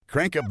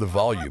Crank up the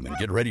volume and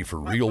get ready for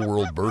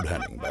real-world bird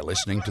hunting by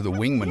listening to the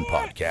Wingman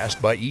Podcast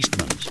by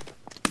Eastman's.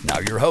 Now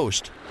your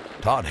host,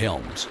 Todd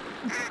Helms.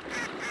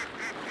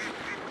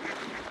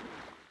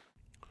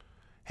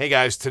 Hey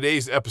guys,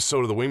 today's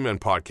episode of the Wingman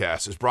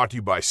Podcast is brought to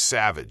you by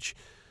Savage.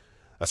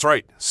 That's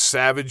right,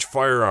 Savage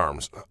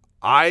Firearms.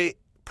 I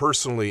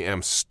personally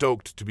am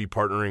stoked to be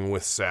partnering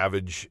with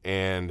Savage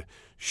and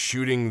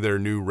shooting their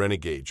new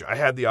Renegade. I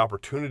had the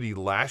opportunity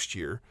last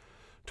year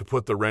to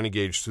put the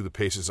Renegade through the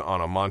paces on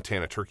a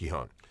Montana turkey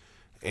hunt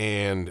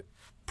and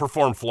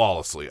performed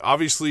flawlessly.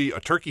 Obviously,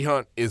 a turkey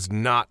hunt is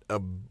not a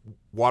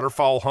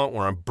waterfowl hunt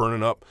where I'm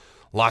burning up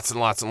lots and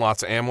lots and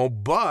lots of ammo,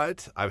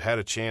 but I've had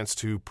a chance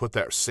to put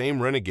that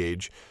same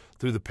Renegade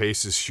through the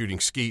paces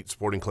shooting skeet,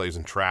 sporting clays,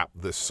 and trap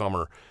this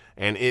summer,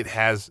 and it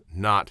has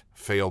not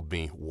failed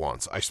me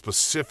once. I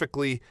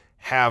specifically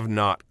have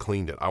not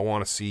cleaned it. I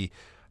want to see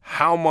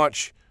how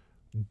much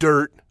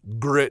dirt,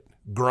 grit,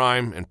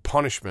 grime, and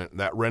punishment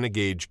that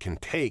Renegade can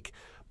take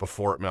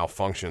before it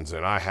malfunctions,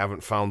 and I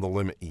haven't found the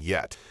limit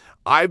yet.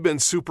 I've been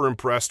super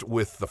impressed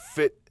with the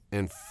fit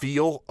and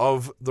feel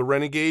of the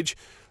Renegade.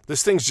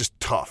 This thing's just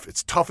tough.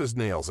 It's tough as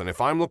nails, and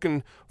if I'm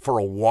looking for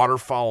a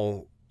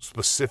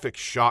waterfowl-specific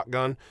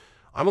shotgun,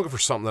 I'm looking for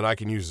something that I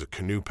can use as a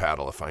canoe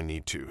paddle if I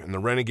need to, and the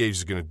Renegade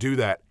is going to do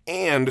that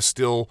and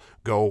still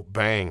go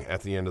bang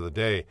at the end of the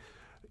day.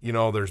 You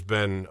know, there's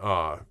been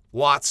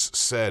lots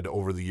said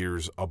over the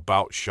years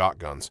about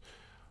shotguns,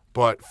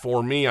 but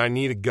for me, I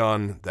need a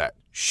gun that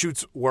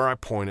shoots where I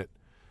point it,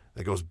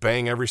 that goes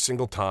bang every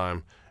single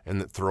time, and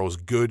that throws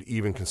good,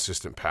 even,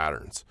 consistent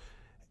patterns.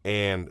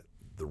 And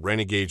the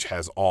Renegade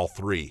has all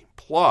three.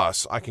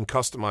 Plus, I can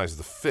customize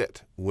the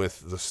fit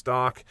with the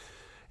stock,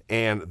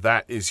 and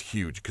that is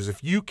huge. Because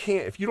if you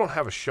don't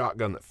have a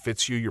shotgun that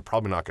fits you, you're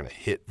probably not going to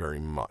hit very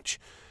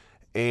much.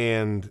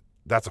 And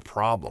that's a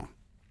problem.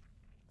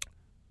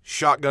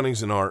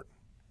 Shotgunning's an art,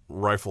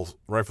 rifle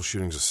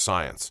shooting's a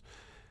science.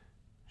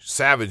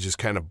 Savage has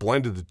kind of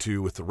blended the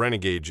two with the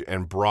Renegade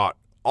and brought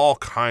all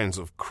kinds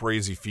of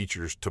crazy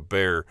features to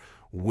bear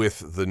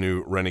with the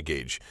new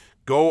Renegade.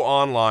 Go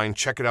online,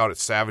 check it out at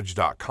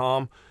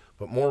savage.com,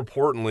 but more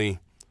importantly,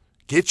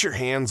 get your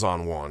hands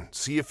on one.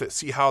 See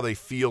how they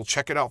feel.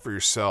 Check it out for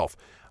yourself.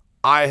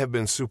 I have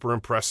been super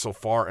impressed so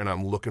far, and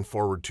I'm looking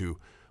forward to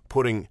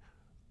putting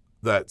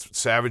that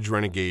Savage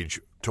Renegade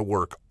to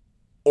work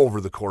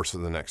over the course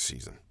of the next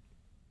season.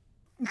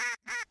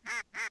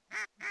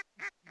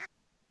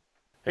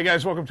 Hey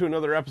guys, welcome to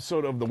another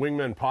episode of the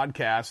Wingman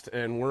Podcast,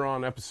 and we're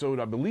on episode,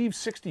 I believe,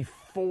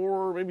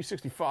 64, maybe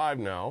 65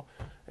 now.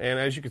 And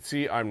as you can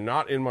see, I'm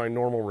not in my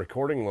normal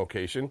recording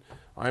location.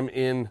 I'm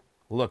in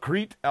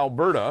Lacrete,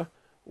 Alberta,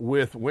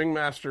 with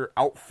Wingmaster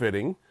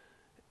Outfitting,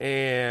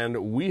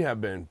 and we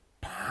have been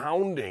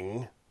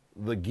pounding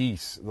the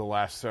geese the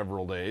last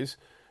several days.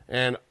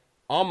 And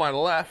on my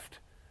left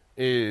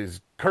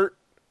is Kurt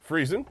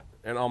Friesen,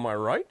 and on my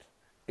right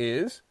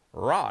is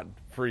Rod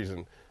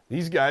Friesen.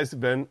 These guys have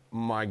been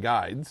my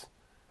guides,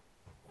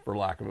 for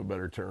lack of a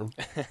better term.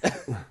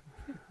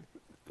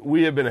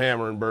 We have been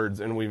hammering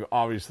birds, and we've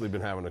obviously been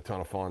having a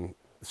ton of fun.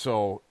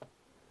 So,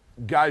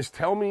 guys,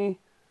 tell me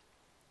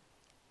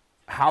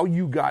how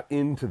you got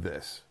into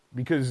this,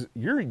 because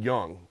you're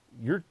young.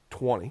 You're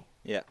 20.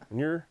 Yeah. And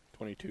you're?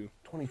 22.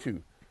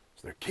 22.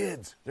 So they're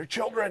kids. They're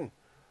children.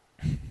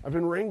 I've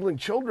been wrangling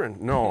children.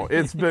 No,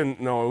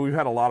 we've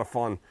had a lot of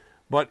fun.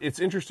 But it's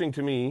interesting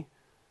to me,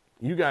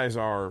 you guys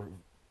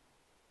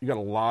you got a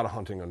lot of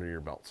hunting under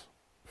your belts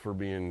for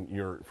being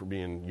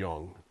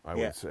young, I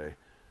would say.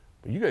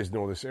 But you guys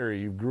know this area.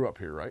 You grew up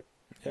here, right?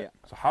 Yeah.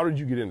 So how did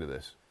you get into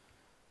this?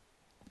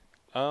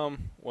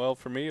 Well,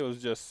 for me, it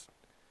was just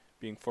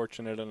being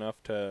fortunate enough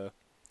to,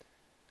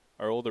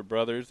 our older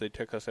brothers, they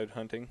took us out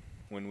hunting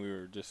when we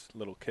were just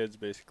little kids,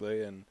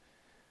 basically. And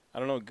I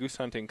don't know, goose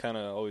hunting kind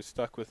of always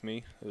stuck with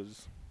me. It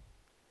was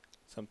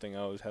something I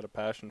always had a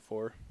passion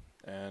for.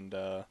 And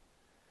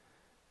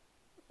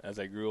as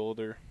I grew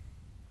older,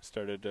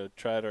 started to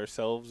try it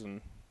ourselves, and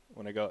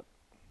when I got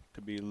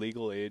to be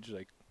legal age,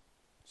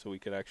 so we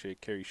could actually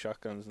carry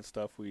shotguns and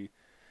stuff, we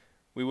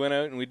went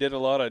out and we did a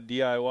lot of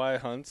DIY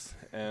hunts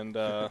and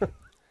a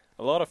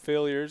lot of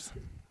failures,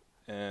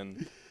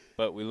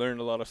 but we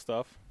learned a lot of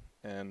stuff,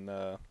 and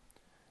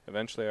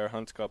eventually our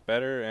hunts got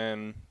better.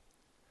 And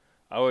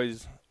I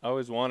always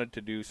wanted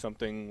to do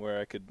something where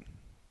I could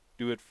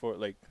do it for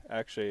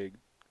actually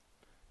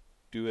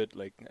do it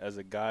as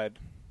a guide,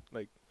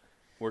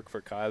 work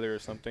for Kyler or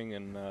something.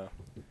 And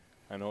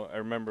I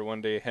remember one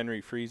day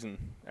Henry Friesen,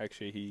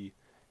 actually, he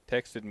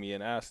texted me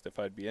and asked if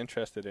I'd be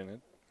interested in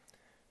it,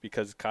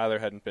 because Kyler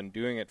hadn't been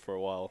doing it for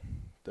a while,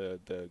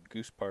 the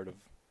goose part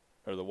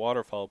or the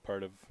waterfowl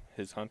part of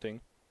his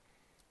hunting.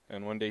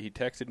 And one day he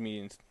texted me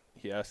and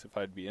he asked if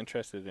I'd be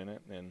interested in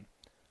it, and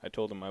I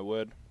told him I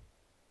would.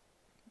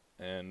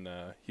 And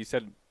he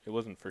said it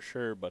wasn't for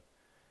sure, but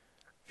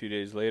a few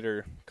days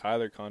later,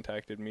 Kyler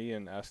contacted me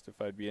and asked if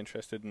I'd be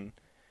interested in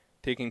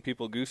taking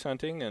people goose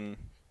hunting, and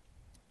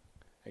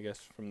I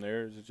guess from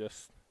there it was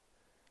just,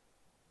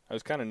 I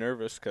was kind of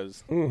nervous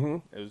because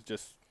it was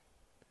just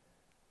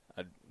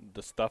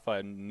the stuff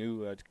I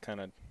knew,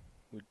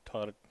 we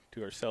taught it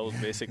to ourselves.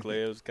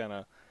 Basically, it was kind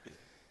of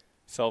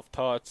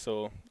self-taught,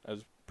 so I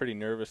was pretty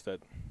nervous that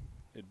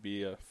it'd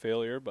be a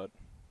failure, but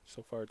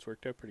so far it's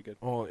worked out pretty good.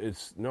 Oh,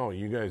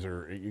 you guys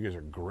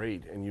are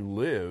great, and you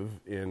live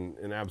in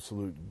an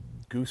absolute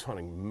goose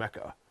hunting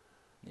mecca.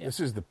 Yeah. This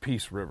is the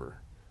Peace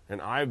River,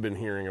 and I've been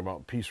hearing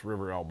about Peace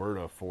River,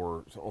 Alberta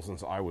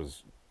since I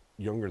was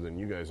younger than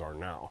you guys are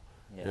now.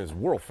 Yeah. And it's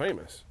world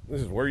famous.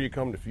 This is where you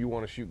come if you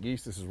want to shoot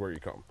geese. This is where you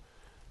come,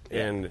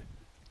 yeah. And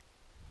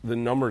the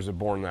numbers have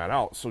borne that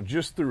out. So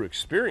just through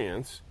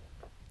experience,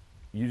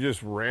 you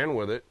just ran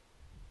with it,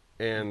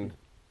 and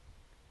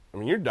I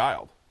mean, you're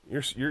dialed.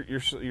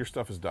 Your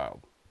stuff is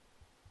dialed.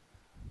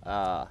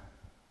 The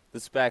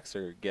specs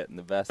are getting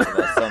the best of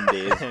us some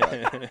days.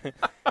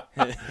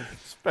 But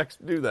specs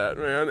do that,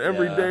 man.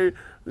 Every day,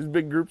 these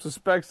big groups of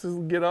specs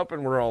get up,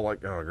 and we're all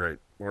like, "Oh, great,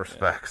 more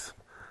specs,"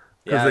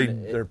 because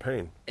they're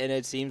pain. And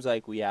it seems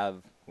like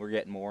we're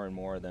getting more and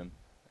more of them,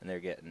 and they're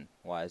getting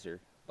wiser.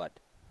 But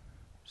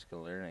we're just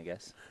gonna learn, I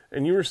guess.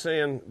 And you were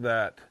saying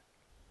that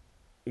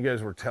you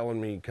guys were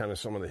telling me kind of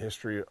some of the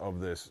history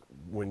of this.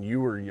 When you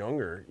were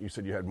younger, you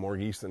said you had more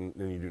geese than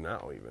you do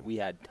now, even. We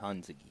had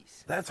tons of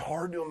geese. That's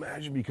hard to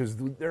imagine because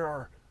there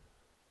are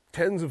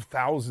tens of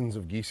thousands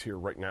of geese here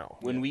right now.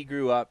 When we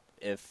grew up,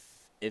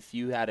 if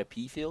you had a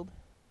pea field,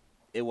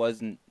 it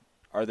wasn't,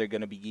 are there going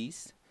to be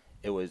geese?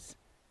 It was,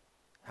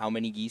 how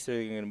many geese are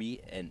there going to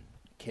be, and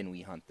can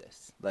we hunt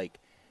this? Like,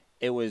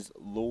 it was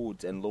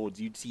loads and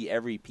loads. You'd see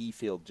every pea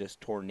field just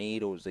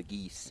tornadoes of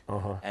geese.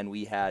 Uh-huh. And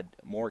we had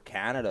more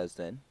Canadas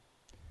then.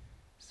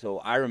 So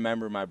I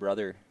remember my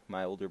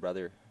older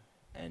brother,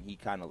 and he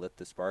kind of lit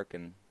the spark,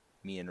 and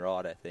me and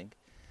Rod, I think.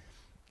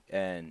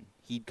 And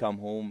he'd come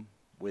home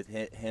with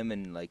him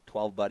and like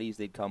 12 buddies.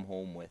 They'd come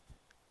home with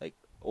like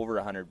over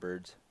 100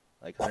 birds,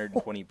 like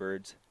 120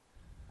 birds.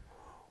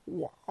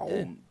 Wow.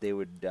 And they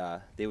would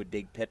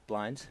dig pit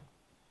blinds,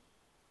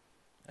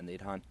 and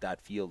they'd hunt that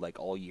field like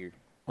all year.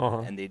 Uh-huh.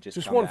 And they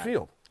just one back.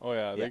 Field. Oh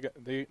yeah,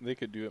 they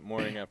could do it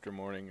morning after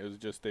morning. It was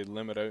just they'd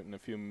limit out in a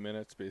few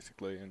minutes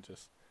basically, and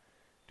just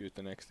do it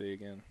the next day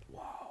again.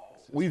 Wow,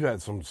 we've had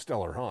some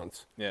stellar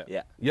hunts.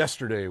 Yeah.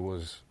 Yesterday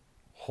was,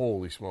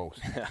 holy smokes.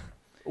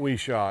 We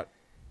shot,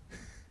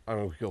 I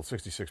don't know, we killed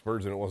 66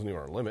 birds, and it wasn't even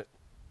our limit.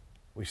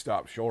 We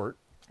stopped short.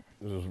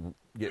 It was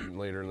getting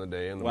later in the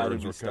day, and the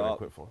birds were kind of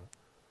quit flying.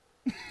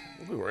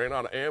 We ran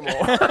out of ammo.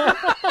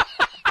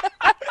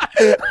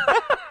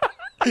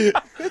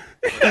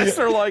 Yes,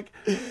 they're like,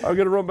 I'm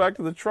going to run back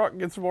to the truck and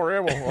get some more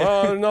ammo.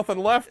 Well, there's nothing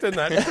left in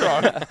that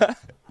truck.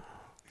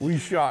 We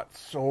shot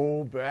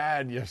so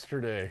bad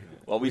yesterday.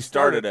 Well, we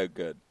started out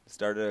good.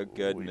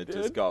 And it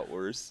just got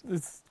worse.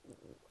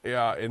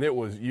 And it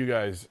was, you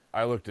guys,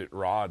 I looked at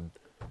Rod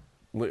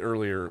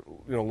earlier,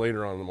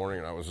 later on in the morning,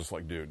 and I was just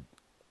like, dude,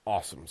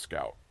 awesome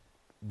scout.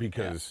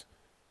 Because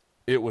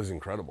it was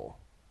incredible.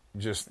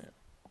 Just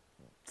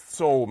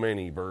so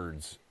many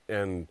birds.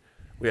 And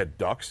we had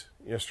ducks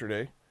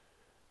yesterday.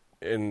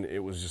 And it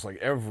was just like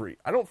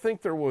I don't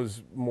think there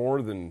was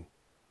more than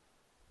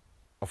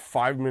a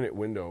 5-minute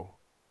window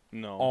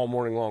all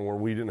morning long where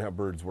we didn't have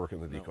birds working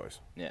the decoys.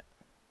 Yeah. It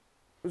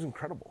was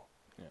incredible.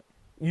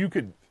 Yeah.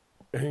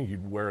 I think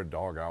you'd wear a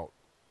dog out.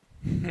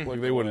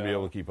 Like they wouldn't be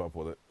able to keep up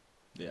with it.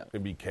 Yeah.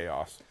 It'd be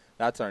chaos.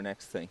 That's our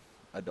next thing,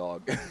 a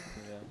dog.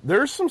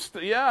 There's some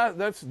that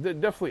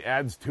definitely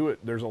adds to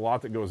it. There's a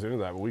lot that goes into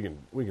that, but we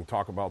can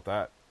talk about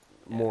that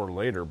more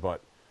later,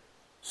 but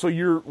so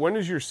when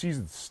does your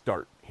season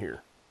start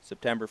here?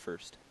 September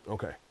 1st.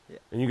 Okay. Yeah.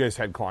 And you guys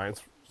had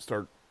clients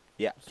start?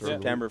 Yeah.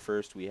 September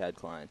 1st we had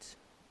clients.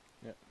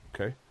 Yeah.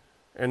 Okay.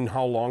 And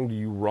how long do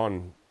you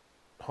run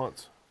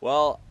hunts?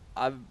 Well,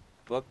 I've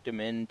booked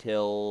them in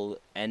till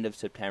end of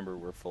September.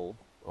 We're full.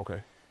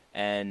 Okay.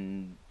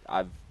 And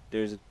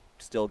there's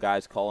still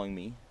guys calling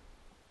me,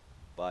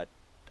 but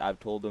I've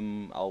told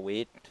them I'll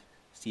wait,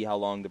 see how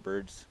long the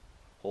birds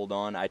hold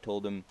on. I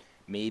told them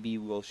maybe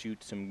we'll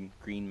shoot some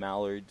green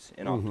mallards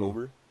in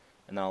October,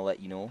 and then I'll let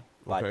you know.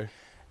 But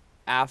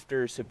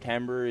after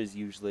September is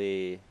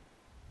usually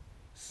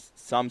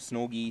some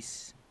snow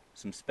geese,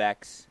 some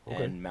specks,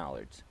 and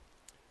mallards.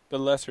 The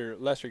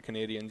lesser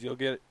Canadians,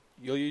 you'll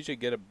usually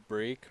get a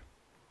break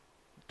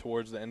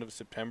towards the end of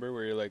September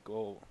where you're like,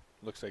 oh,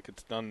 looks like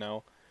it's done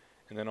now,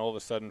 and then all of a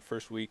sudden,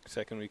 first week,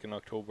 second week in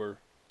October,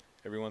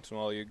 every once in a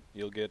while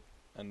you'll get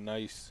a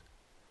nice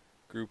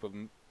group of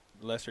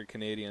lesser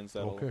Canadians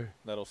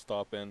that'll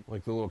stop in,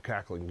 like the little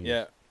cackling geese.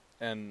 Yeah,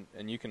 and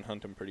you can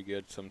hunt them pretty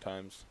good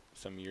sometimes.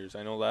 Some years,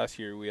 I know last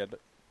year we had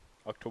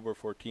October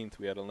 14th.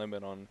 We had a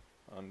limit on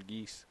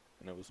geese,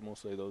 and it was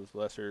mostly those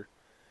lesser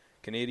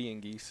Canadian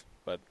geese.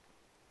 But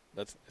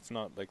it's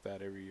not like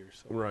that every year.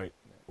 So right.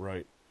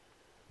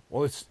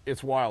 Well,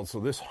 it's wild. So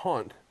this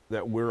hunt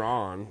that we're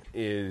on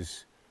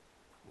is,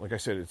 like I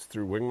said, it's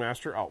through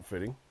Wingmaster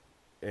Outfitting,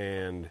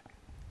 and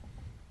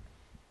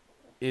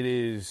it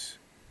is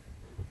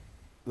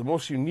the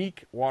most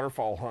unique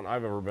waterfowl hunt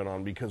I've ever been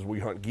on because we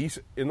hunt geese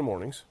in the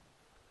mornings,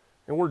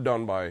 and we're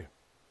done by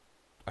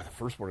The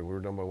first morning we were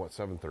done by what,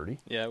 7:30?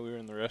 Yeah, we were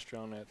in the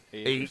restaurant at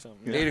 8 or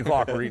something. 8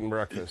 o'clock. We're eating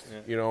breakfast.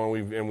 Yeah. You know,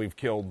 and we've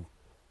killed,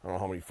 I don't know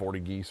how many, 40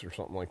 geese or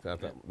something like that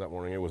that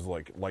morning. It was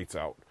like lights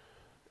out,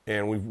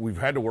 and we've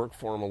had to work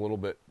for them a little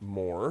bit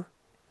more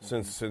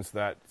since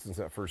that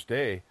first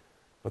day.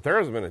 But there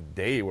hasn't been a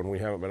day when we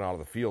haven't been out of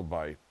the field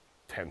by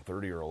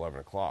 10:30 or 11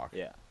 o'clock.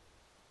 Yeah.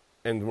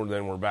 And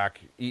then we're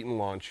back eating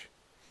lunch,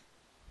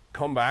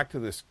 come back to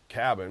this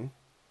cabin,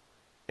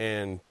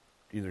 and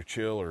either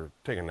chill or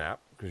take a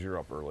nap because you're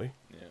up early.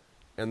 Yeah.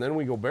 And then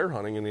we go bear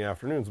hunting in the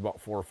afternoons about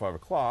 4 or 5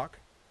 o'clock.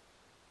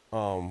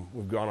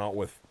 We've gone out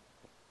with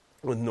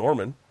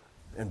Norman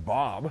and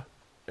Bob,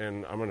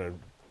 and I'm going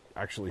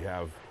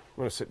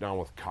to sit down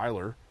with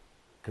Kyler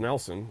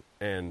Knelson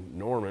and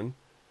Norman,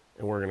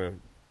 and we're going to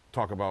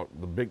talk about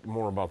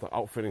more about the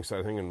outfitting side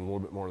of thing and a little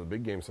bit more of the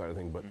big game side of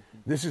thing. But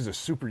this is a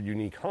super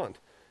unique hunt.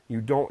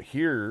 You don't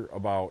hear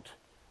about.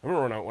 I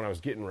remember when I was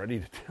getting ready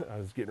to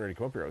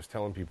come up here, I was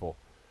telling people,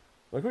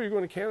 like, "Oh, you're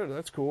going to Canada?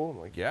 That's cool." I'm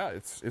like, "Yeah,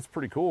 it's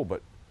pretty cool,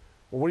 but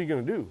well, what are you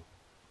going to do?"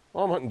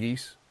 "Well, I'm hunting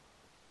geese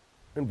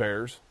and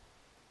bears,"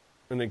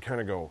 and they kind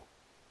of go,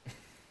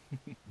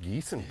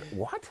 "Geese and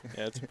what?"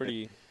 Yeah, it's a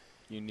pretty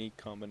unique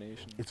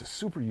combination. It's a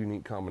super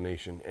unique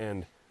combination,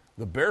 and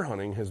the bear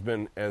hunting has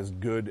been as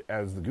good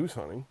as the goose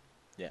hunting.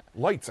 Yeah.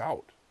 Lights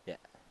out. Yeah.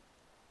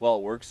 Well,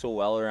 it works so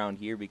well around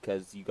here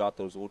because you got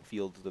those oat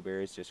fields. The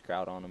bears just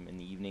crowd on them in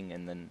the evening,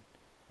 and then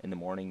in the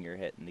morning you're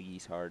hitting the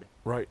geese hard.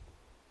 Right.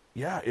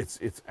 Yeah, it's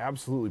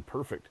absolutely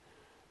perfect.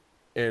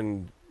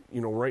 And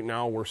you know, right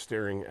now we're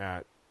staring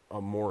at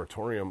a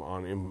moratorium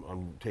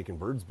on taking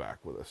birds back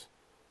with us.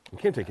 We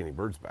can't take any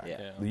birds back.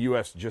 Yeah. The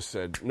U.S. just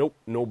said, nope,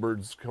 no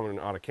birds coming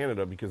out of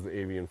Canada because of the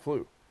avian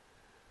flu.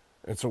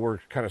 And so we're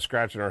kind of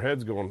scratching our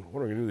heads going, what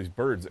are we going to do with these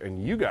birds?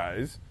 And you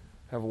guys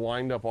have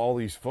lined up all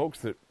these folks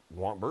that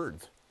want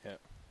birds. Yeah.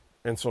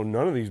 And so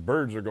none of these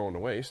birds are going to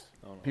waste.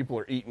 Oh, no. People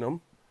are eating them.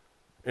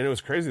 And it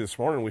was crazy this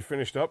morning. We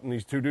finished up, and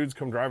these two dudes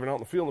come driving out in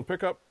the field in the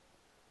pickup.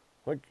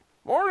 Like,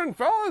 morning,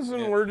 fellas.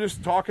 And we're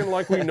just talking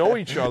like we know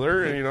each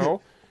other. And, you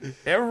know,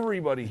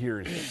 everybody here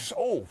is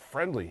so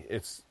friendly.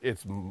 It's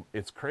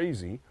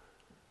crazy.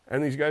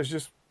 And these guys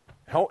just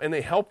help. And they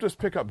helped us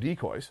pick up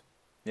decoys.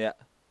 Yeah.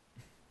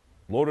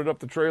 Loaded up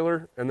the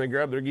trailer, and they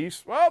grab their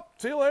geese. Well,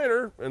 see you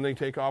later. And they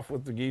take off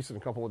with the geese and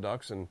a couple of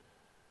ducks. And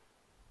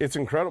it's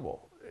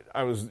incredible.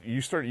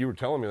 You were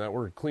telling me that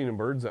we're cleaning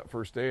birds that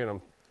first day, and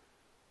I'm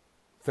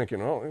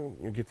thinking, oh,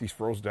 you get these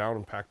froze down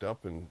and packed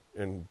up, and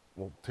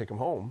we'll take them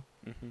home.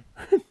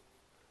 Mm-hmm.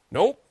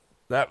 Nope.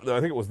 I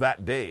think it was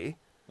that day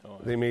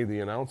they made the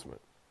announcement.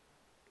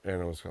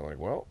 And I was kind of like,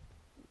 well,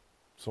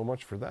 so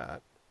much for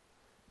that.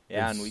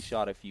 Yeah, and we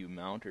shot a few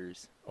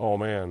mounters. Oh,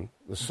 man.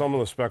 Some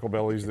of the speckle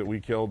bellies that we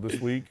killed this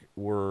week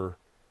were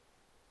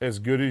as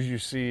good as you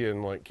see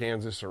in, like,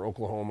 Kansas or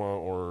Oklahoma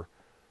or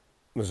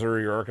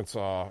Missouri or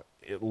Arkansas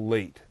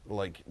late,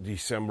 like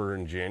December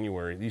and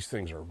January. These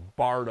things are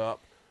barred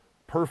up,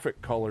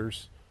 perfect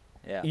colors.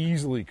 Yeah.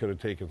 Easily could have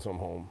taken some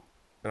home.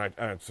 And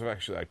I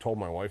told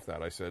my wife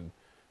that. I said,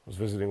 I was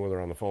visiting with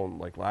her on the phone,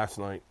 like, last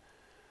night.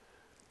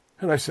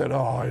 And I said,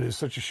 oh, it is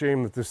such a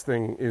shame that this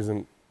thing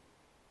isn't,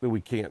 that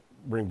we can't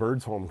bring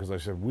birds home, because I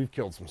said we've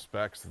killed some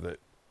specks that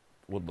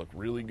would look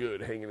really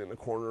good hanging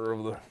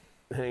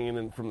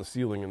from the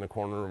ceiling in the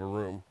corner of a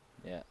room.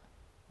 Yeah.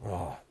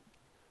 Oh.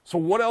 So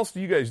what else do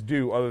you guys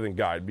do other than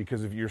guide?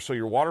 Because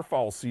your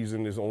waterfowl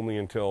season is only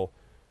until,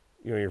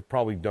 you know, you're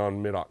probably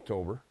done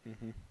mid-October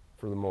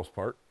for the most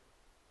part.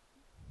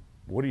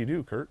 What do you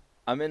do, Kurt?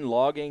 I'm in the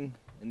logging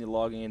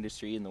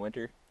industry in the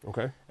winter.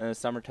 Okay. And in the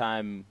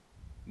summertime,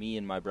 me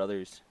and my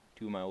brothers,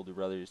 two of my older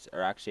brothers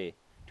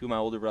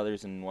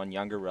and one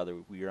younger brother,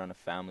 we run a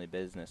family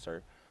business.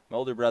 My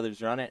older brothers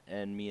run it,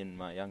 and me and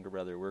my younger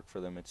brother work for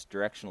them. It's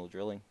directional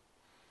drilling.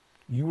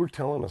 You were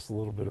telling us a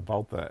little bit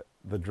about that,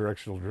 the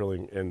directional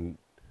drilling, and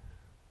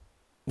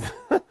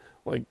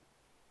like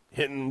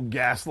hitting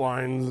gas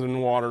lines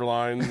and water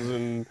lines,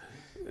 and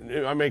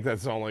I make that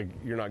sound like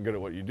you're not good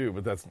at what you do,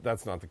 but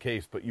that's not the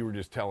case. But you were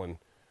just telling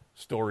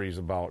stories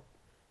about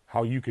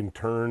how you can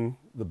turn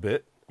the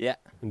bit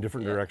in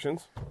different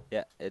directions.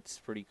 Yeah, it's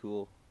pretty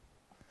cool.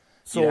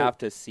 So you have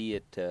to see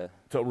it to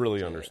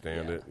really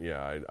understand it.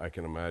 Yeah, I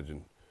can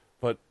imagine.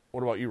 But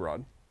what about you,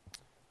 Rod?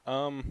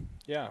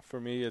 Yeah,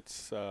 for me,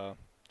 it's I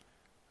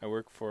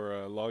work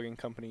for a logging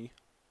company,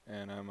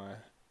 and I'm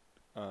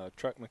a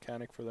truck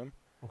mechanic for them.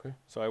 Okay.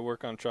 So I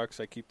work on trucks.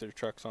 I keep their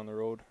trucks on the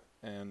road,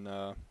 and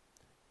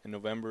in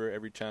November,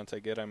 every chance I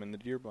get, I'm in the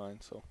deer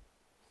blind. So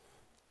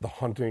the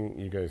hunting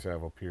you guys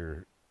have up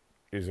here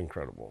is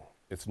incredible.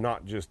 It's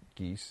not just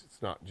geese.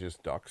 It's not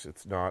just ducks.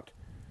 It's not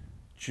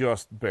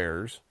just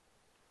bears.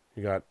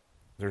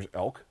 There's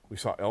elk. We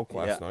saw elk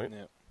last night.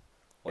 Yeah.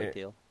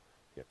 whitetail.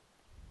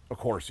 Of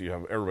course,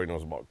 everybody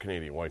knows about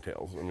Canadian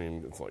whitetails. I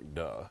mean, it's like,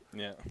 duh.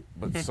 Yeah.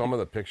 But some of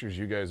the pictures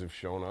you guys have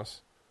shown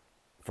us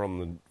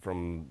from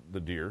the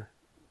deer,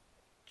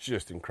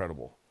 just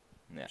incredible.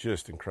 Yeah.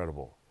 Just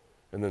incredible.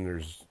 And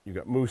then you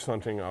got moose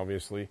hunting,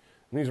 obviously.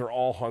 And these are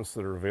all hunts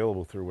that are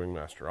available through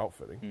Wingmaster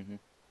Outfitting. Mm-hmm.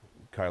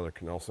 Kyler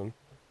Knelson.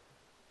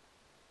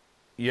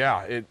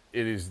 yeah, it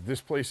is.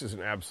 This place is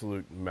an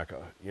absolute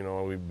mecca. You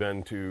know,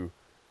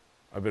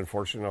 I've been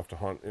fortunate enough to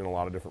hunt in a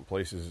lot of different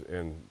places,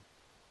 and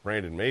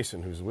Brandon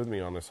Mason, who's with me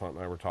on this hunt,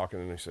 and I were talking,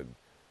 and I said,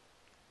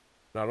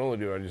 not only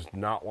do I just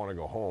not want to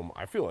go home,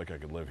 I feel like I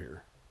could live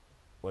here.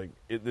 Like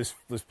this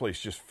place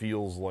just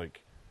feels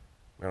like,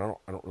 man,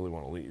 I don't really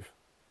want to leave,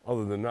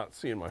 other than not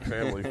seeing my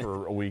family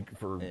for a week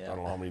for I don't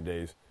know how many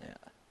days. Yeah.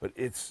 But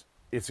it's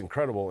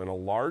incredible, and a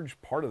large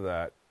part of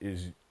that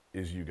is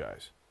you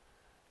guys.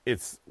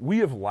 We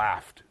have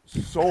laughed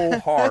so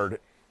hard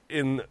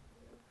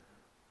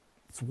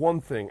it's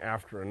one thing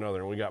after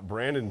another. And we got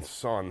Brandon's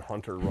son,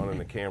 Hunter, running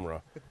the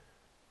camera,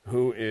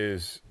 who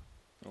is,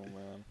 Oh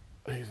man.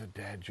 he's a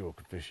dad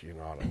joke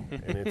aficionado.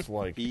 And it's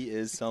like, He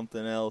is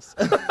something else.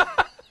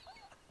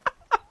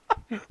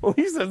 well,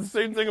 he said the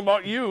same thing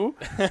about you.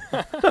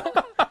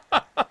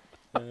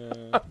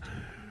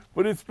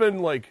 But it's been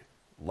like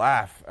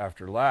laugh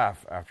after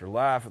laugh after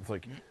laugh. It's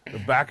like the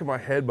back of my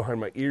head behind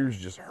my ears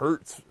just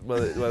hurts by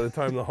the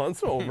time the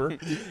hunt's over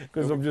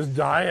because I'm just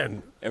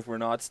dying. If we're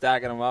not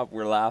stacking them up,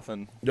 we're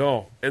laughing.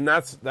 No, and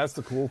that's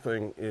the cool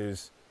thing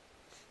is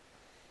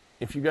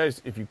if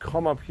you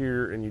come up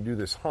here and you do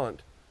this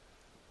hunt,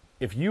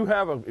 if you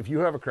have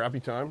a crappy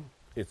time,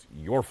 it's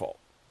your fault,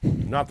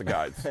 not the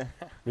guides,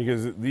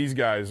 because these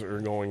guys are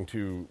going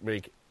to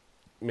make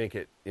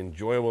it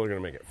enjoyable. They're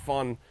going to make it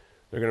fun.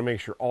 They're going to make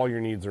sure all your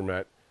needs are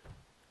met.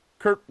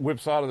 Kurt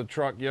whips out of the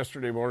truck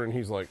yesterday morning.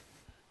 He's like,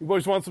 "You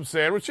boys want some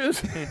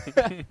sandwiches?"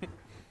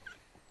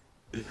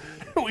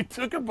 We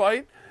took a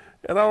bite,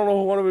 and I don't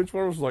know which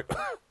one was like.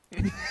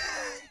 Did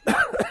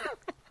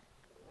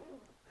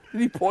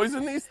he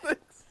poison these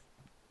things?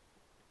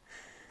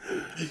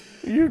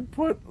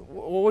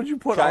 What'd you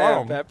put Cayenne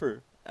on them?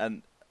 pepper,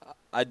 and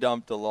I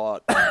dumped a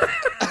lot.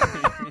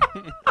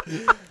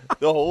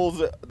 The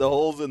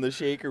holes in the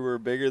shaker were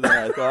bigger than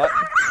I thought.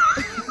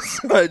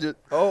 So I just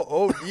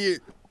dear.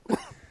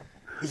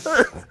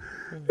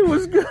 It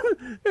was good.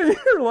 And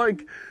you're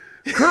like,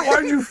 Kurt,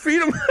 why'd you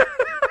feed them?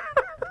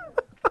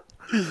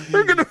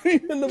 They're going to be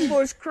in the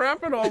bush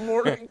crapping all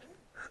morning.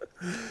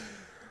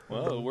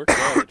 Well, it worked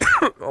out.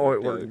 Oh,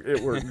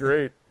 it worked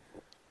great.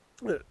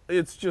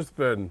 It's just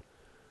been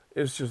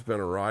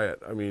a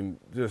riot. I mean,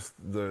 just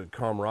the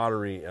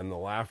camaraderie and the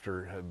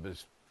laughter have been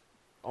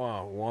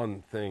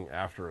one thing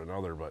after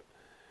another. But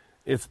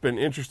it's been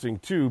interesting,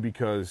 too,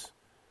 because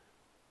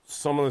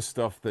some of the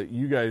stuff that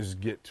you guys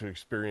get to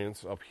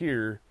experience up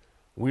here,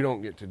 we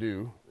don't get to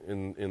do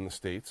in the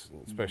States.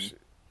 Especially,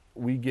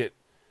 we get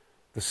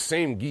the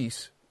same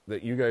geese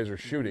that you guys are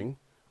shooting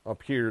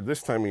up here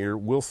this time of year.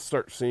 We'll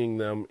start seeing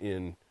them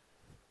in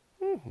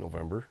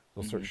November.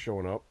 They'll start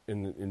showing up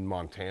in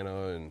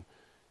Montana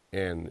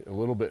and a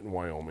little bit in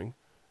Wyoming.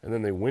 And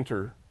then they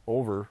winter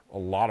over, a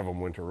lot of them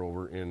winter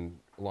over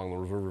along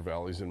those river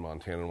valleys in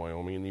Montana and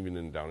Wyoming, and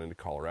even down into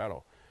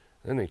Colorado.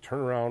 Then they turn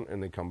around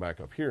and they come back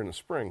up here in the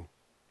spring.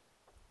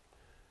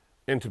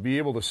 And to be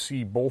able to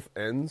see both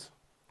ends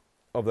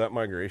of that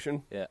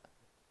migration, Yeah.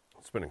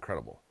 it's been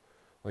incredible.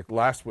 Like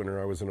last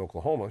winter, I was in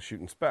Oklahoma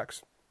shooting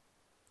specks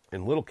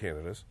in Little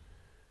Canadas,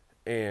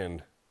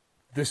 and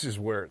this is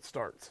where it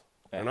starts.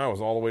 Yeah. And I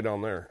was all the way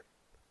down there.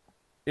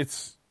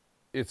 It's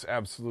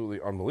absolutely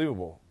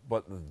unbelievable.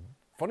 But the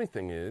funny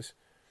thing is,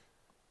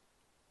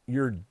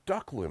 your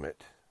duck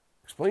limit.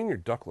 Explain your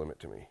duck limit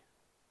to me.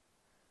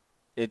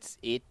 It's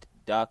 8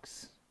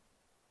 ducks.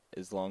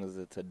 As long as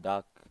it's a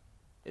duck,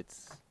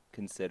 it's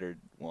considered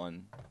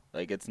one.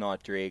 Like, it's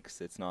not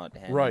drakes, it's not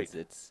hens. Right.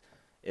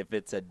 If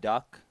it's a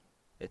duck,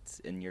 it's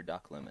in your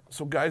duck limit.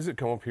 So guys that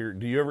come up here,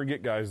 do you ever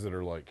get guys that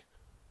are like,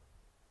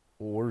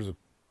 well,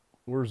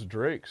 where's the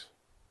drakes?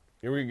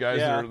 You ever get guys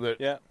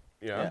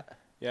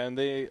Yeah,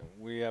 and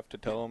we have to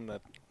tell them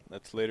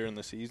that's later in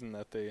the season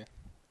that they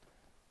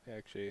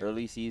actually.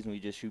 Early season, we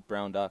just shoot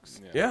brown ducks.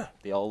 Yeah.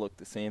 They all look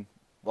the same.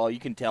 Well, you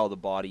can tell the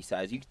body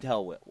size. You can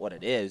tell what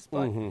it is,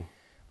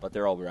 but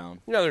they're all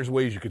brown. Yeah, there's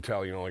ways you could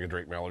tell, like a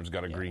Drake Mallard's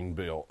got a green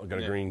bill,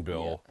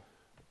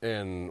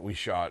 and we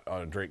shot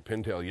a Drake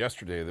pintail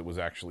yesterday that was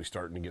actually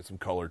starting to get some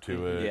color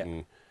to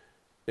it,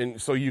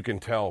 and so you can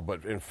tell.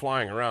 But in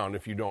flying around,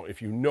 if you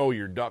know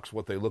your ducks,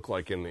 what they look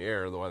like in the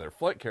air, their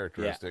flight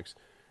characteristics,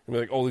 you'll be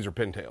like, oh, these are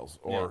pintails,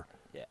 or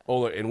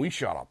oh, and we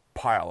shot a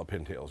pile of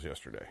pintails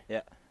yesterday.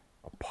 Yeah,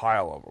 a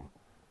pile of them.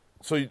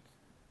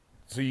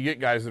 So you get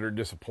guys that are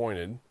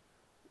disappointed,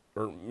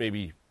 or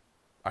maybe.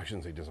 I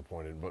shouldn't say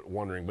disappointed, but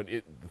wondering. But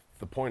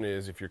the point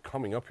is, if you're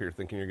coming up here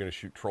thinking you're going to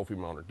shoot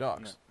trophy-mounted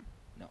ducks,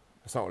 no,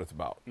 that's not what it's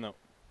about. No,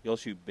 you'll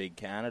shoot big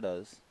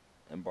Canadas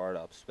and barred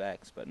up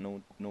specs, but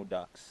no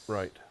ducks.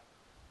 Right.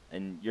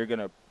 And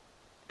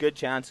good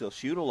chance you'll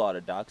shoot a lot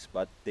of ducks,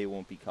 but they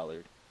won't be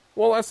colored.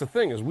 Well, that's the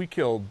thing is we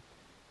killed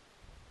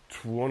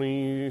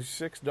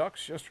 26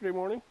 ducks yesterday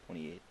morning.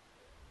 28.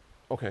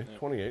 Okay,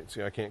 28.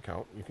 See, I can't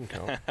count. You can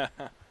count.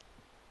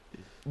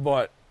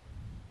 But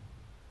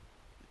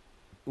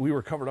we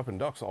were covered up in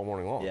ducks all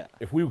morning long. Yeah.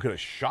 If we'd have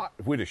shot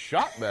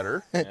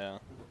better, yeah.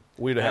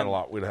 we'd have had a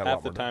lot. We'd have had a lot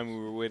half the more time ducks.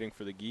 we were waiting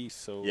for the geese,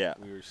 so Yeah.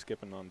 we were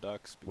skipping on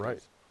ducks. Because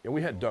Right. And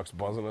we had ducks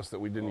buzzing us that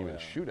we didn't even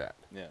shoot at.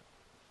 Yeah.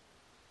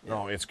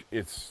 No,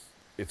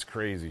 it's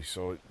crazy.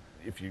 So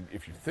if you're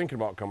thinking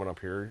about coming up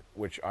here,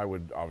 which I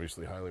would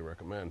obviously highly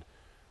recommend,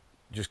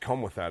 just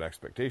come with that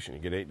expectation. You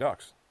get 8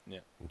 ducks. Yeah.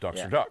 And ducks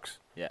Yeah. are ducks.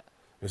 Yeah.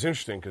 It's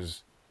interesting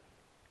because,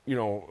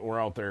 we're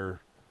out there.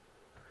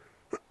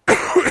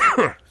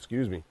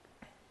 Excuse me.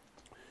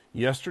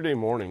 Yesterday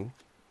morning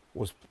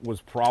was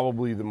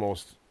probably the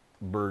most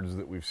birds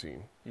that we've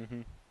seen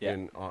Yeah.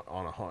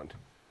 on a hunt.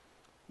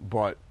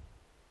 But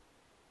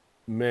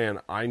man,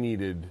 I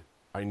needed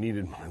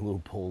my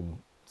little pulled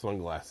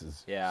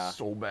sunglasses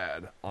so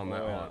bad on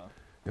that hunt.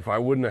 If I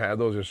wouldn't have had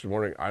those yesterday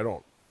morning, I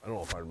don't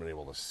know if I'd have been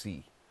able to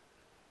see.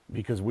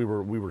 Because we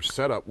were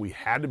set up. We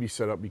had to be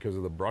set up because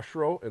of the brush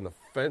row and the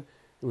fence.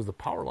 It was the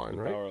power line,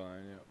 right? Power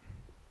line, yeah.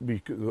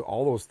 Because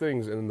all those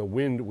things, and the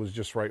wind was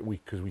just right.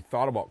 Because we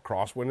thought about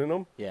crosswinding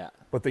them, Yeah.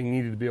 but they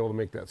needed to be able to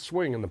make that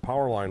swing, and the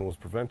power line was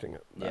preventing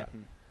it. Yeah.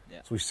 Yeah.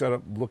 So we set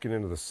up looking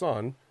into the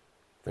sun,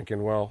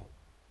 thinking, well,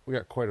 we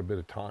got quite a bit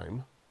of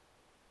time.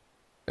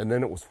 And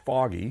then it was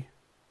foggy.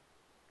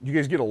 You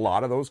guys get a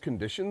lot of those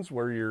conditions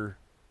where you're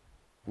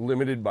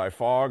limited by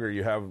fog, or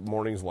you have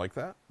mornings like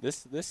that?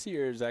 This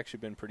year has actually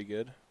been pretty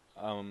good.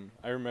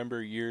 I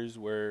remember years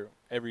where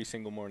every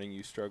single morning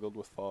you struggled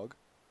with fog,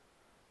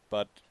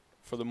 but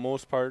for the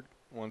most part,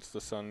 once the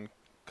sun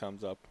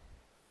comes up,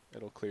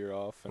 it'll clear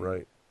off, and,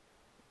 Right.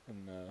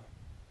 and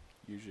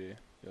usually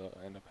you'll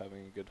end up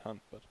having a good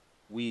hunt. But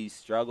We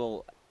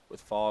struggle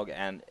with fog,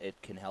 and it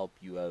can help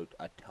you out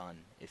a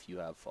ton if you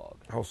have fog.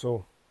 How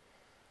so?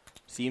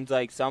 Seems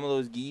like some of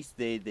those geese,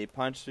 they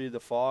punch through the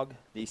fog.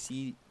 They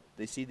see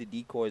the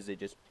decoys, they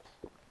just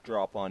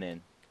drop on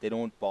in. They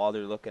don't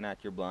bother looking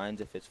at your blinds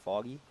if it's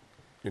foggy.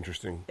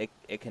 Interesting.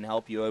 It can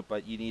help you out,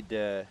 but you need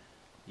to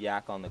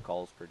yak on the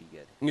calls pretty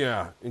good.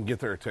 Yeah, and get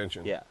their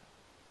attention. Yeah.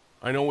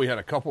 I know we had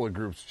a couple of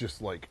groups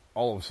just like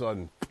all of a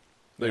sudden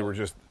they were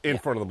just in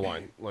front of the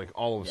blind. Like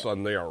all of a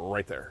sudden they are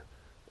right there.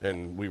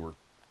 And we were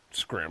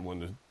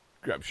scrambling to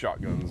grab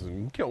shotguns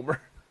and kill bird.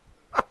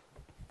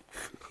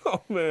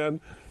 Oh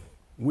man.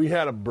 We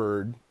had a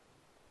bird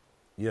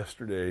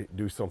yesterday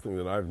do something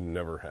that I've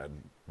never had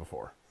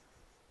before.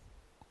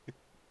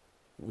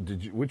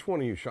 Which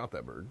one of you shot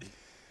that bird? It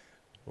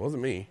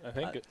wasn't me. I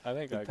think I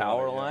The got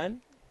power it, yeah.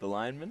 line, the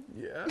lineman,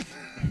 Yeah.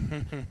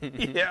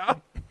 Yeah.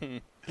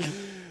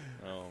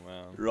 Oh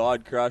man.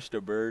 Rod crushed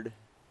a bird,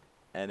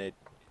 and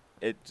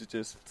it's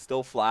just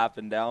still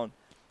flapping down,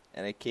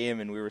 and it came,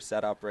 and we were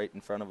set up right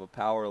in front of a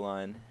power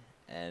line,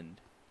 and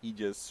he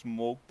just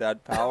smoked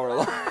that power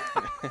line,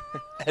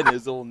 and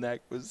his whole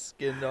neck was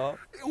skinned off.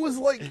 It was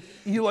like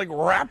you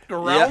wrapped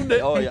around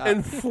it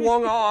and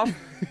flung off,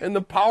 and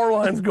the power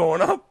line's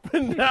going up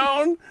and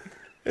down.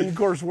 And of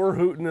course, we're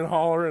hooting and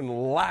hollering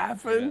and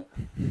laughing.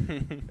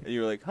 And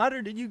you were like,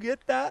 Hunter, did you get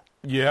that?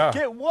 Yeah.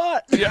 Get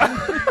what?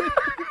 Yeah.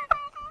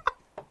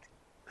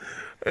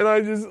 And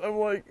I'm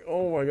like,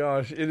 oh my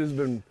gosh, it has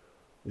been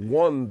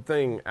one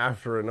thing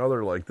after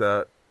another like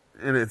that.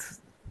 And it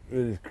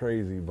is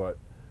crazy. But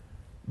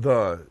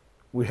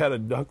we had a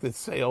duck that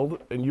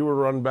sailed, and you were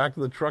running back to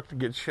the truck to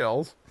get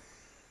shells.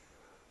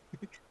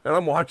 And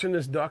I'm watching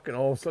this duck, and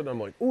all of a sudden I'm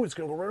like, ooh, it's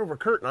going to go right over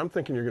Kurt. And I'm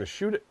thinking you're going to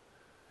shoot it.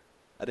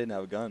 I didn't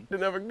have a gun.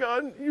 Didn't have a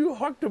gun. You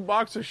hucked a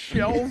box of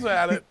shells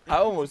at it. I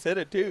almost hit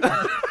it, too.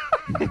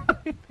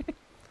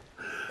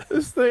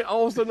 This thing,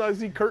 all of a sudden I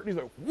see Kurt, and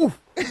he's like, woof,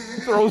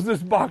 throws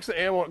this box of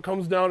ammo, it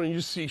comes down, and you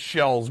just see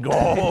shells go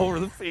all over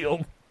the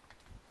field.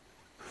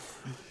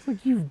 It's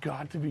like, you've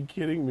got to be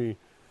kidding me.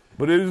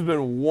 But it has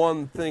been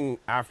one thing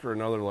after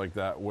another like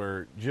that,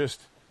 where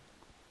just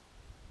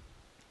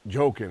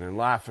joking and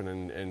laughing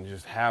and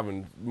just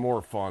having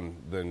more fun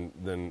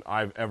than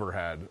I've ever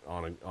had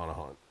on a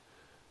hunt.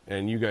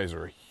 And you guys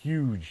are a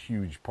huge,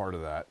 huge part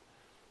of that.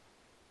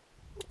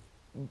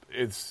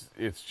 It's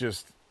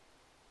just,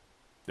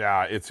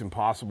 yeah, it's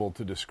impossible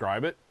to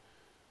describe it.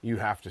 You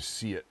have to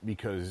see it,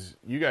 because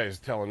you guys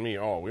telling me,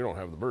 oh, we don't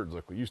have the birds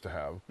like we used to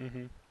have.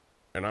 Mm-hmm.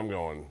 And I'm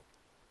going,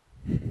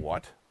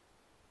 what?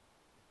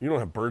 You don't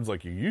have birds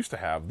like you used to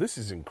have? This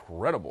is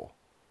incredible.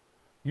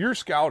 You're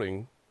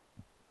scouting.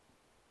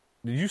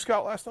 Did you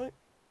scout last night?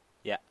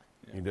 Yeah.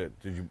 You did.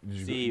 Did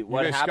you See, you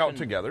what guys scout happened-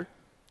 together?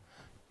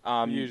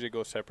 We usually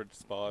go separate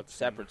spots.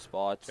 Separate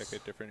spots. Check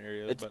out different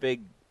areas. It's but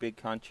big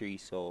country,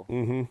 so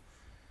Mm-hmm.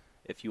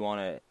 if you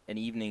want an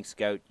evening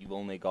scout, you've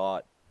only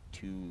got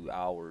 2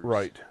 hours.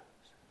 Right.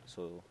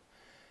 So,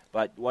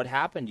 but what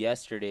happened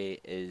yesterday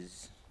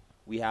is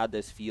we had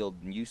this field,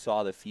 and you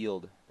saw the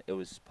field. It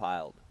was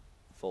piled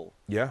full.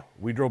 Yeah,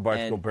 we drove by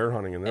to And- go bear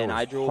hunting, and there And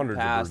was I drove hundreds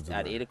of past birds in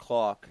at there. 8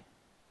 o'clock,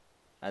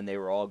 and they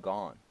were all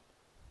gone.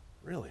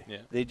 Really? Yeah.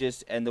 They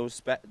just, and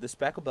the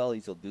speckle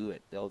bellies will do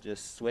it. They'll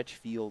just switch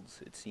fields,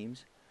 it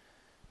seems.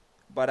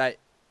 But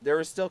there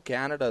were still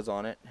Canadas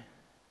on it,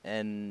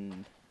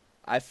 and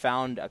I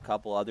found a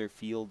couple other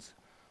fields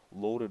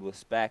loaded with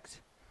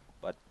specks,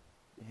 but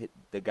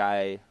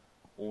the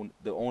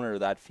owner of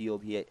that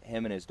field,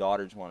 him and his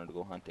daughters wanted to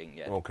go hunting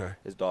yet. Okay.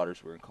 His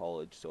daughters were in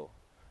college, so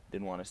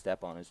didn't want to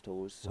step on his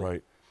toes.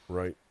 So.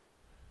 Right.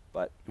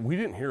 But We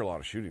didn't hear a lot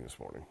of shooting this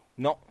morning.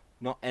 no,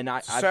 and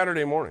It's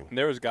Saturday morning. And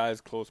there was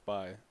guys close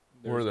by.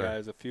 There Were was there?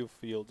 guys a few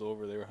fields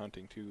over. They were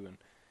hunting too, and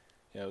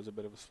yeah, it was a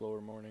bit of a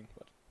slower morning.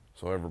 But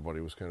So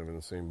everybody was kind of in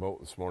the same boat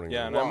this morning.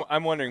 yeah, and Well-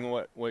 I'm wondering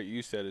what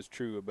you said is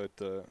true about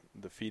the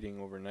feeding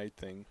overnight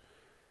thing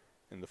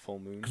and the full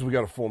moon. Because we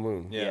got a full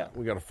moon. Yeah.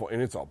 We got a full,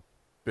 and it's a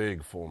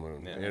big full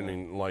moon. Yeah. I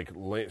mean, like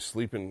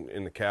sleeping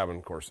in the cabin,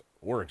 of course,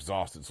 we're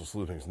exhausted, so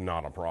sleeping's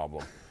not a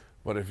problem.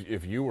 But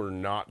if you were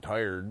not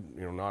tired,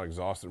 not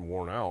exhausted,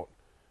 worn out,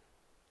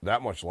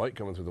 that much light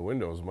coming through the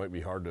windows might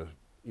be hard to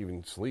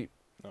even sleep.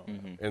 No.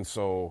 And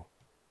so,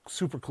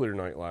 super clear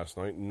night last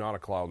night, not a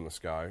cloud in the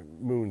sky,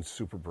 moon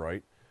super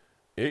bright.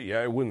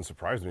 It wouldn't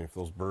surprise me if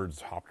those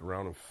birds hopped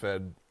around and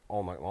fed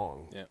all night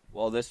long. Yeah.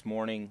 well, this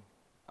morning,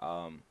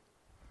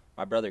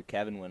 my brother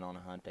Kevin went on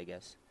a hunt. I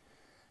guess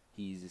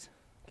he's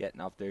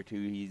getting up there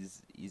too.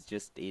 He's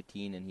just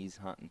 18 and he's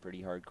hunting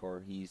pretty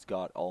hardcore. He's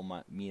got all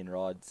me and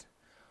Rod's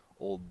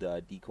old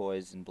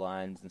decoys and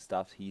blinds and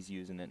stuff. He's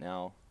using it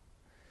now.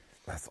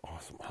 That's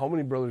awesome. How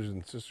many brothers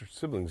and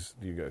siblings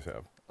do you guys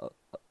have?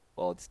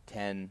 Well, it's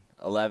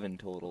 11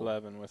 total.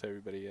 11 with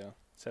everybody. Yeah,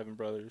 7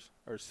 brothers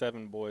or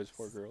 7 boys,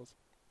 4 girls.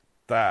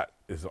 That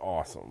is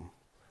awesome.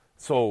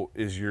 So,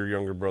 is your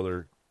younger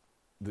brother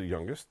the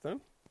youngest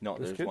then? No,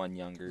 This there's kid? one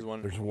younger.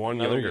 There's There's one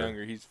another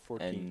younger. He's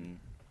 14. And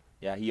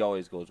yeah, he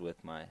always goes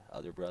with my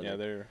other brother. Yeah,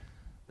 they're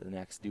the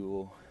next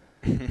duo.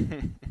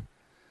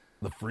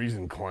 The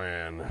Friesen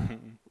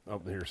clan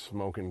up there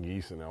smoking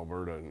geese in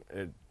Alberta,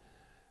 and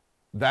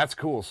that's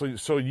cool.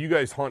 So you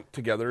guys hunt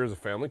together as a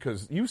family?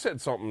 Because you said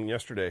something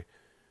yesterday.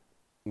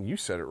 You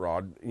said it,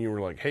 Rod. And you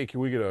were like, "Hey, can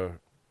we get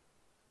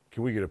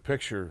a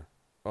picture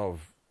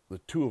of the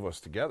two of us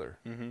together?"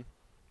 Mm-hmm.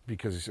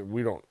 Because he said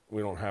we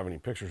don't have any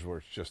pictures where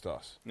it's just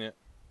us. Yeah.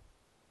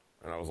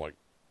 And I was like,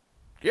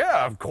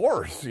 "Yeah, of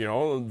course.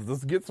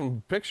 Let's get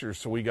some pictures."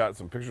 So we got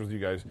some pictures with you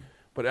guys.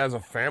 But as a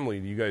family,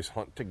 do you guys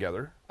hunt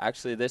together?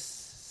 Actually, this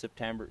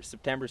September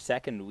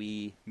 2nd,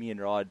 me and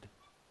Rod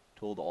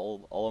told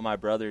all of my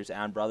brothers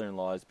and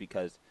brother-in-laws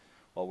because,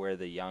 well, we're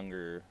the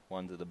younger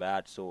ones of the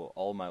batch, so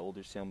all my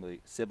older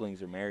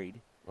siblings are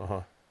married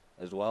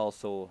as well.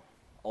 So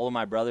all of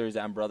my brothers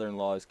and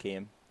brother-in-laws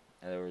came,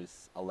 and there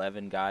was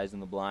 11 guys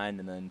in the blind,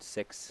 and then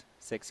six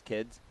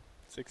kids,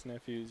 6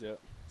 nephews. Yeah.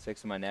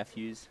 6 of my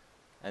nephews,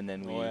 and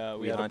then we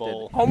had a hunted.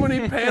 ball. How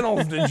many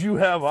panels did you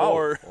have out?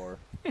 4. Or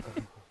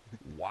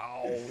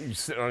Wow. You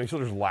sitting on each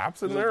other's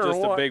laps in It there was or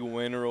just what? a big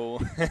windrow.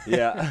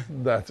 yeah,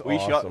 That's we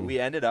awesome. We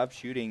ended up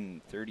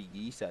shooting 30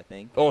 geese, I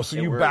think. Oh, so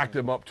They you were- backed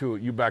up to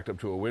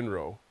a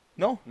windrow.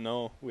 No,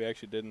 No, we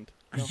actually didn't.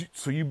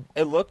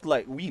 it looked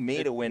like we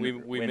made a win.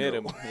 We made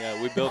him.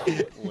 Yeah, we built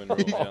a windrow.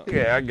 Yeah.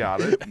 Okay, I got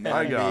it.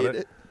 I got made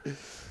it.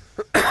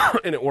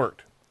 And it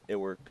worked. It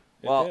worked.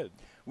 It Well, did.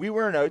 we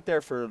weren't out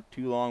there for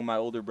too long. My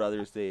older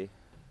brothers, they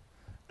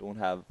don't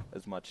have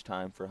as much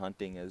time for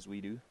hunting as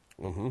we do.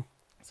 Mm-hmm.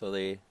 So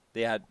they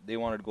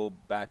wanted to go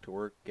back to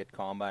work, get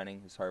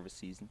combining, it's harvest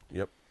season.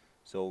 Yep.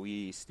 So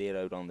we stayed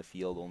out on the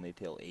field only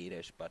till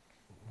 8ish, but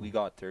we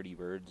got 30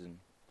 birds and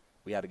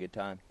we had a good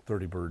time.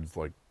 30 birds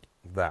like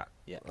that.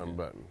 Yeah. I'm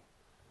betting.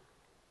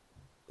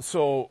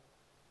 So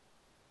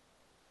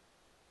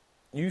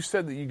you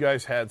said that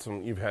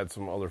you've had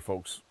some other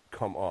folks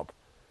come up.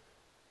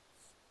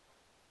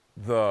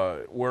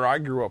 Where I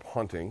grew up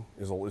hunting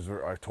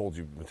I've told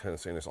you, I've been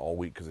saying this all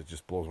week because it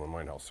just blows my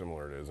mind how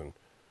similar it is, and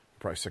you're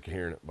probably sick of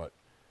hearing it, but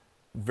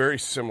very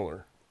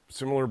similar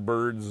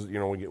birds.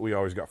 We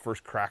always got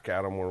first crack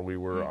at them where we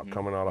were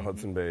coming out of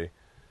Hudson Bay,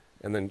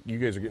 and then you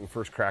guys are getting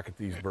first crack at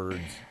these birds.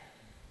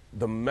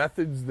 The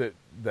methods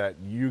that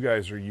you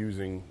guys are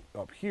using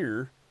up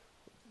here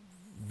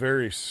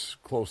very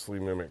closely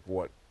mimic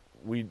what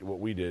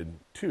we did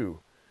too,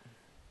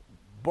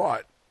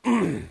 but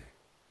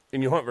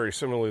and you hunt very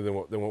similarly than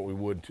what we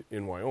would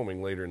in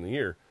Wyoming later in the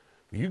year.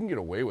 You can get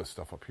away with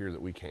stuff up here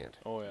that we can't,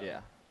 Oh yeah.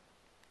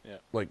 Yeah.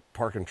 like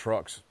parking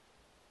trucks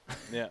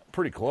Yeah.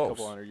 pretty close,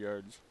 Couple hundred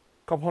yards.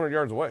 couple hundred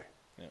yards away.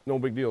 Yeah. No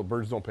big deal.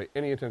 Birds don't pay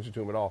any attention to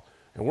them at all.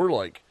 And we're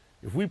like,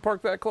 if we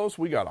park that close,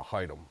 we got to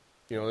hide them.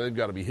 They've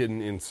got to be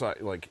hidden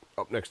inside, like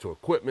up next to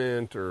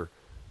equipment or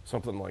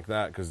something like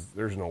that, because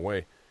there's no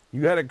way.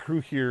 You had a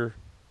crew here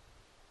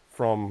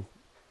from...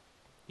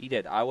 He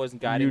did. I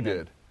wasn't guiding You them.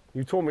 did.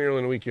 You told me earlier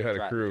in the week you had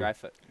a crew. Dry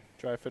foot.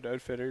 Dryfoot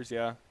Outfitters,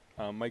 yeah.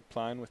 Mike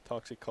Pline with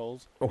Toxic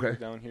Culls. Okay. He was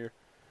down here.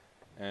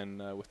 And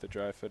with the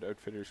Dryfoot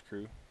Outfitters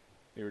crew.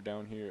 They were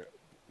down here.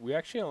 We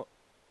actually...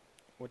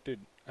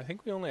 I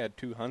think we only had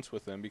 2 hunts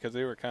with them because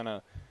they were kind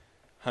of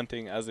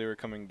hunting as they were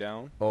coming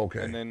down.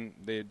 Okay. And then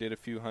they did a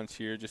few hunts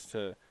here just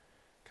to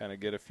kind of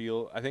get a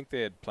feel. I think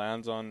they had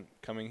plans on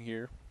coming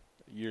here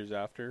years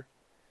after.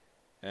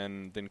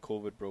 And then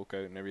COVID broke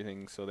out and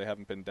everything, so they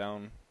haven't been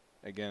down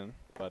again.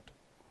 But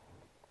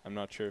I'm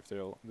not sure if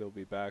they'll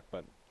be back.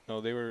 But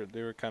no, they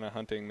were kind of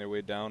hunting their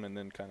way down and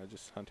then kind of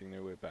just hunting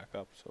their way back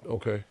up. So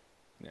Okay.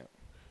 yeah.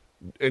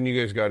 And you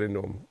guys got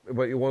into them.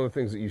 But one of the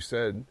things that you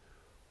said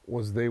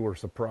was they were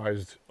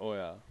surprised. Oh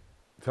yeah.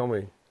 Tell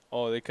me.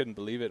 Oh, they couldn't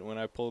believe it when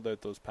I pulled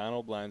out those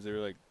panel blinds. They were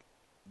like,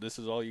 this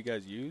is all you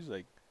guys use?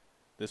 Like,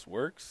 this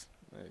works?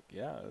 Like,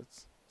 yeah,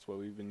 that's what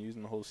we've been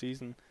using the whole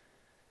season.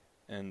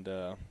 And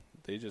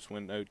they just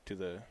went out to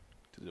the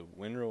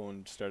windrow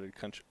and started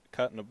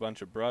cutting a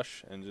bunch of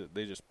brush, and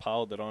they just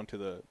piled it onto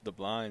the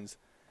blinds.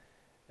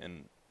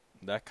 And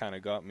that kind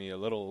of got me a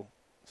little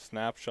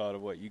snapshot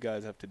of what you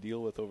guys have to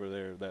deal with over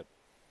there, that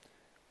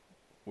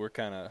we're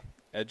kind of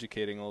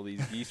educating all these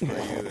geese for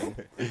you,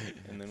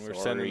 and then we're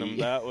sending them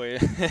that way.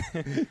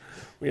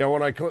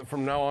 Yeah,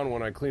 from now on,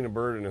 when I clean a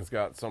bird and it's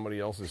got somebody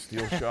else's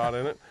steel shot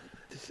in it,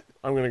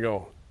 I'm going to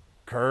go,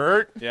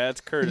 Kurt? Yeah,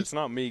 it's Kurt. It's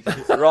not me.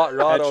 Rod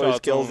always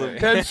kills him.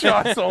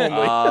 Headshots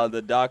only.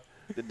 The duck.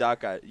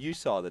 You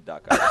saw the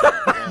duck.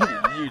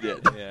 You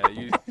did. Yeah,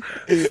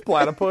 you.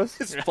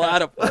 Platypus?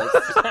 Platypus.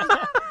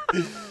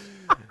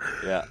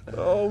 Yeah.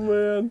 Oh,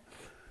 man.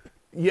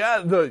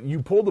 Yeah,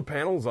 you pulled the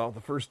panels out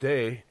the first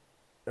day,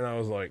 and I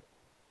was like,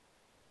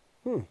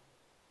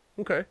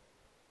 okay.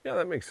 Yeah,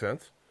 that makes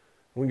sense.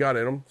 We got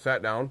in them,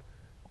 sat down,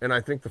 and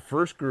I think the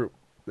first group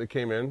that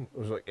came in, it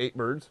was like 8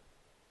 birds,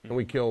 and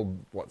we killed,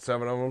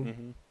 7 of them?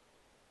 Mm-hmm.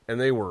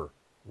 And they were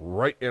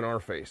right in our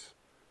face.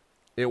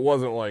 It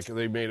wasn't like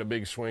they made a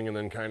big swing and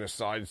then kind of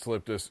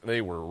side-slipped us.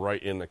 They were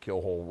right in the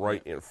kill hole,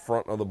 right in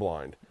front of the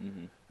blind.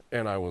 Mm-hmm.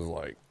 And I was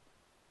like,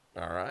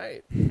 all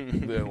right,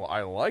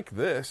 I like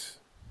this.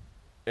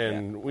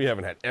 And we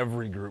haven't had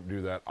every group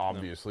do that,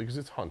 obviously, because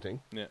it's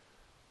hunting. Yeah.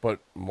 But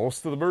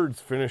most of the birds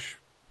finish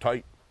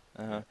tight.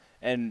 Uh-huh.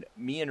 And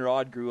me and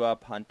Rod grew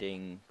up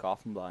hunting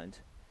coffin blinds.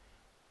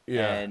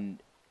 Yeah.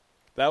 And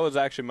that was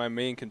actually my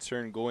main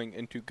concern going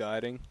into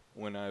guiding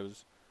when I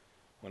was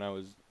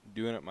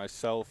doing it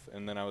myself,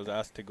 and then I was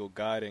asked to go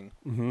guiding.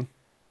 Mm-hmm.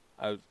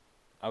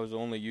 I was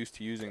only used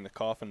to using the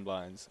coffin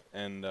blinds,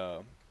 and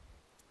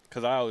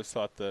because I always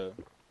thought the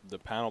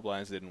panel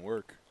blinds didn't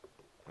work.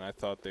 And I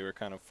thought they were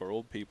kind of for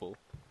old people.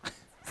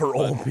 For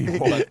old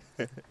people.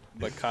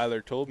 But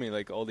Kyler told me,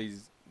 like, all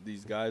these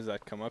guys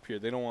that come up here,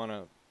 they don't want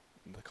to.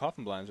 The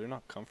coffin blinds are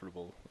not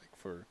comfortable, like,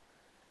 for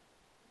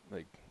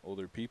like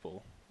older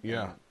people.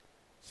 Yeah.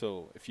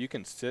 So if you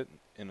can sit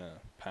in a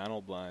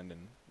panel blind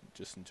and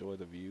just enjoy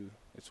the view,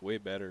 it's way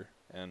better.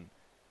 And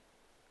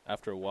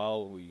after a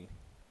while, we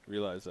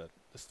realized that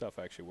this stuff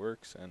actually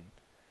works. And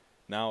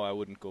now I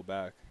wouldn't go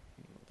back.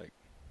 Like,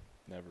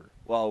 never.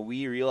 Well,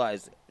 we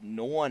realized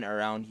no one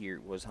around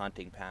here was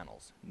hunting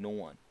panels. No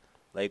one.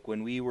 Like,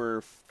 when we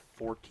were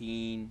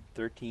 14,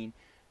 13,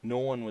 no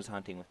one was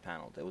hunting with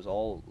panels. It was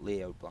all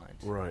layout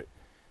blinds. Right.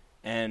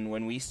 And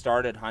when we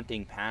started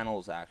hunting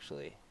panels,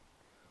 actually,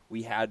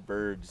 we had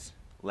birds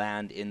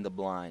land in the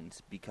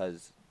blinds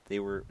because they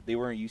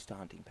weren't used to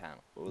hunting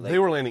panels. Like, they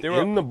were landing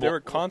in the blinds. They were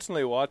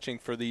constantly watching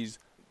for these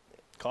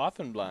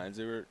coffin blinds.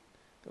 They were,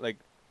 like,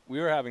 we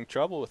were having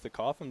trouble with the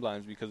coffin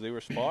blinds because they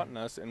were spotting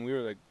us, and we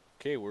were like,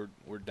 okay, we're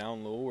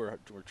down low, we're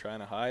trying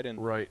to hide,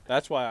 and right.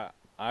 That's why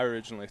I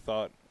originally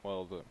thought,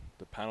 well,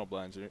 the panel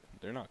blinds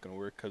they're not going to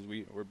work because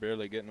we're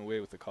barely getting away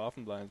with the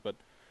coffin blinds. But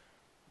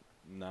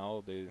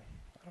now I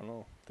don't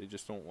know, they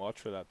just don't watch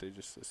for that. They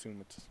just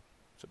assume it's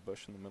a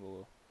bush in the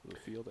middle of the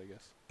field, I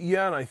guess.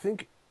 Yeah, and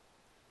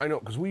I know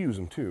because we use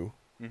them too,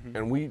 mm-hmm.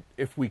 and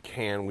if we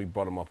can, we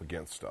butt them up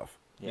against stuff.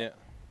 Yeah.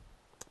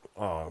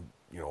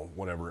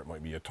 Whatever it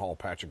might be, a tall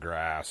patch of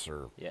grass,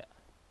 or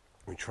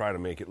we try to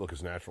make it look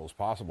as natural as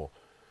possible.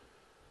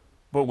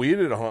 But we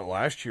did a hunt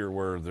last year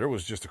where there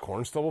was just a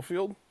corn stubble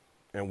field,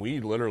 and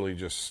we literally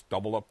just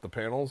stubbled up the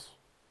panels.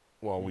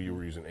 Well, we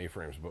were using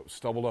A-frames, but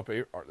stubbled up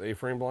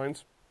A-frame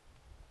blinds,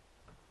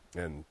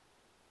 and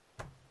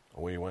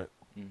away we went,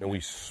 and we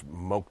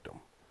smoked them.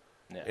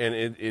 Yeah. And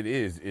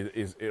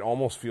it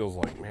almost feels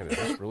like, man, is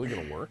this really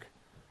going to work?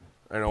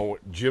 I know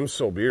Jim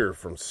Sobier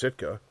from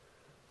Sitka,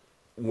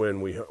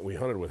 when we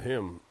hunted with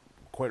him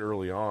quite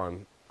early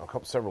on,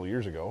 several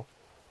years ago,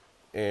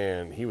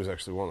 and he was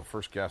actually one of the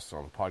first guests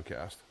on the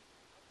podcast.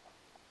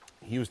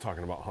 He was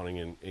talking about hunting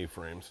in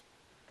A-frames,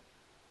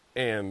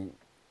 and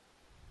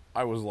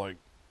I was like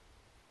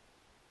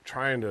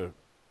trying to,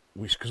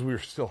 because we were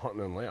still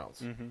hunting in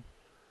layouts, and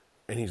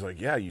he's like,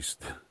 yeah,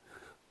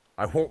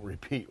 I won't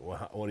repeat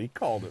what he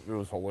called it. It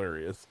was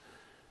hilarious,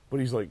 but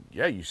he's like,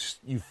 yeah,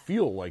 you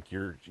feel like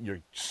you're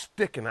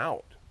sticking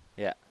out.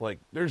 Yeah. Like,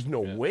 there's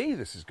no way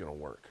this is going to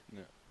work.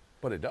 Yeah.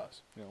 But it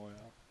does. Yeah.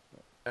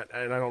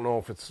 And I don't know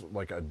if it's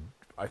like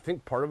I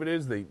think part of it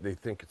is they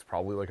think it's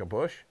probably like a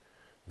bush.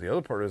 The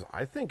other part is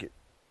I think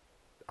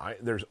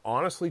there's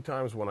honestly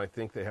times when I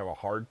think they have a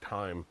hard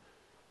time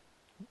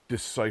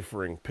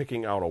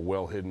picking out a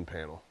well-hidden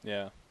panel.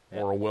 Yeah.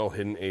 Or a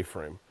well-hidden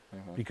A-frame.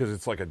 Because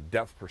it's like a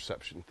depth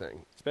perception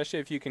thing. Especially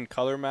if you can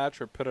color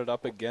match or put it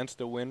up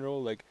against a windrow,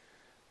 like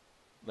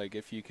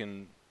if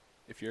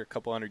you're a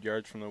couple hundred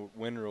yards from the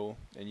windrow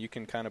and you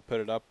can kind of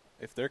put it up,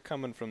 if they're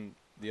coming from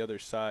the other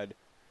side,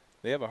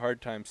 they have a hard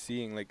time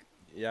seeing. Like,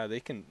 yeah, they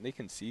can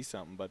see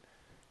something, but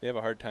they have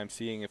a hard time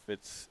seeing if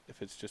it's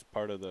just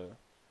part of the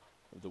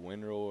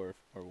windrow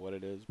or what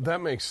it is. But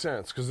that makes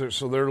sense because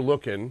they're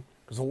looking,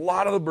 because a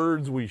lot of the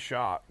birds we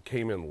shot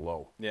came in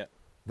low. Yeah,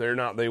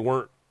 they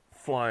weren't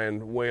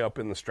flying way up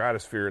in the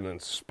stratosphere and then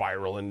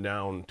spiraling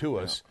down to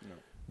us. No.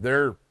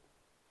 They're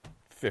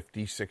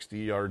 50, 60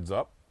 yards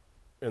up,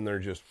 and they're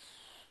just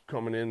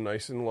coming in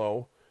nice and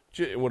low.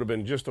 It would have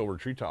been just over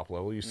treetop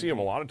level. You see them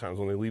a lot of times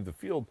when they leave the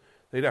field.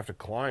 They'd have to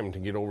climb to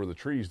get over the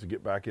trees to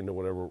get back into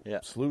whatever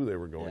slough they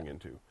were going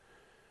into.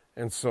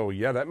 And so,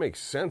 yeah, that makes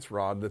sense,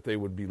 Rod, that they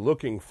would be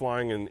looking,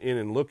 flying in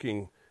and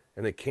looking,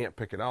 and they can't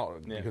pick it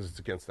out because it's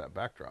against that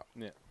backdrop.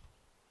 Yeah.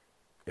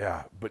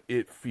 Yeah, but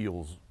it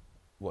feels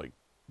like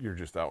you're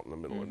just out in the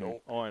middle of nowhere.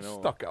 Oh, I know.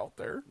 Stuck out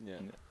there. Yeah.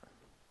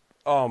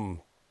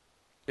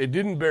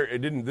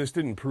 This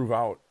didn't prove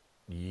out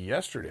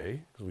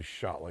yesterday because we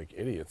shot like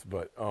idiots,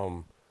 but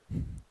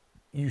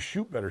you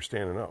shoot better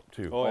standing up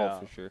too. Oh, yeah.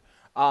 For sure.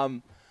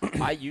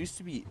 I used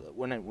to be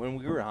when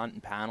we were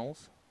hunting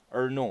panels,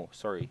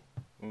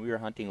 when we were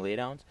hunting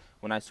laydowns.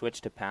 When I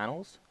switched to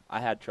panels,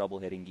 I had trouble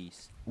hitting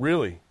geese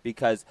Really?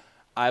 because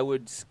I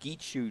would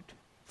skeet shoot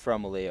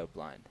from a layout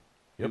blind.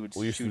 Yep,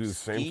 we used to do the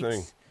same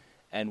thing.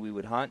 And we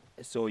would hunt.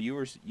 So you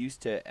were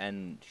used to,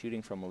 and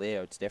shooting from a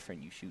layout's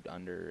different. You shoot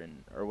under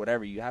or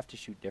whatever. You have to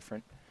shoot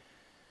different.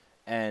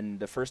 And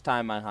the first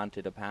time I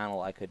hunted a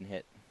panel, I couldn't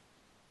hit.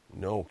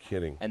 No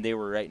kidding. And they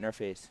were right in our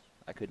face.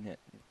 I couldn't hit.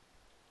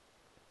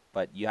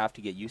 But you have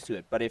to get used to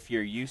it. But if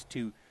you're used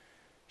to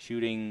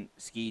shooting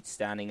skeets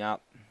standing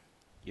up,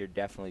 you're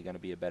definitely going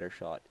to be a better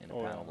shot in a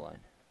panel blind.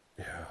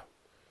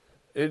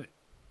 Yeah.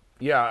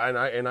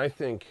 And I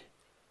think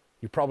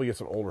you probably get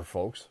some older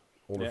folks,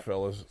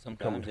 fellas,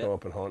 Sometimes, come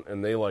up and hunt,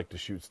 and they like to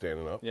shoot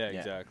standing up. Yeah,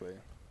 exactly.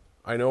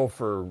 I know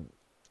for,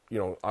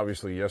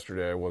 obviously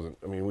yesterday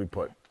we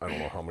put, I don't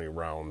know how many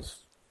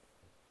rounds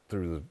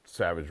through the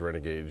Savage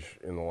Renegade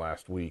in the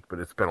last week, but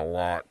it's been a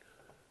lot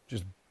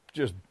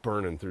just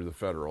burning through the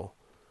Federal.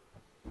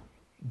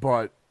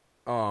 But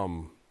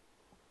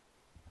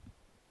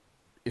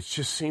it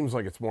just seems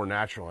like it's more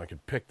natural. I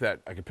could pick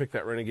that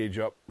Renegade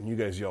up, and you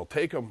guys yell,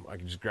 "Take them!" I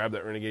could just grab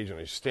that Renegade and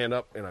I stand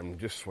up, and I'm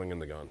just swinging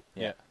the gun.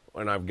 Yeah.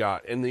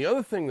 And the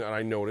other thing that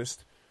I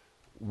noticed,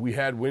 we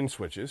had wind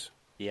switches.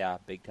 Yeah,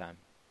 big time.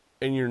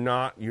 And you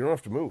don't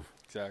have to move.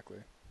 Exactly.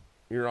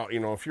 You're not,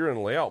 if you're in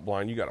a layout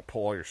blind, you got to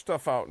pull all your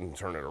stuff out and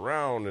turn it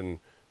around and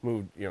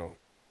move.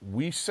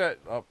 We set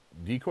up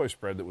decoy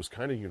spread that was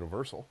kind of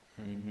universal.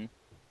 Mm-hmm.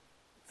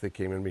 If they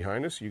came in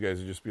behind us, you guys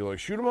would just be like,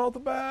 "Shoot them out the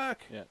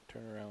back." Yeah,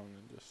 turn around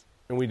and just.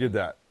 And we did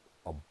that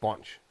a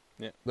bunch.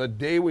 Yeah. The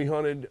day we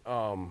hunted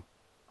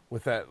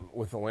with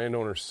the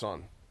landowner's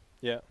son,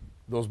 Yeah.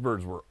 those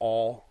birds were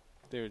all.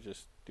 They were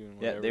just doing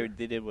whatever. Yeah,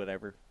 they did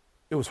whatever.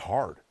 It was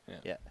hard.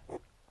 Yeah.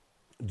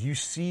 Do you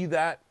see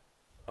that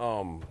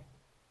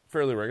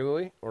fairly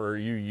regularly, or are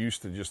you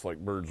used to just like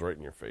birds right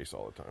in your face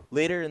all the time?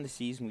 Later in the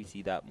season, we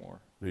see that more.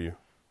 Do you?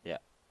 Yeah,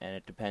 and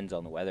it depends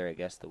on the weather, I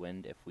guess, the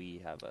wind. If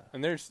we have a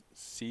And there's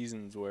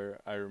seasons where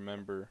I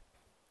remember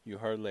you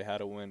hardly had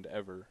a wind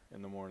ever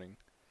in the morning,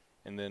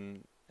 and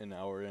then an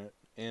hour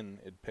in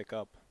it'd pick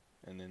up,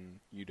 and then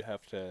you'd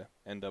have to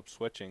end up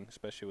switching,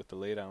 especially with the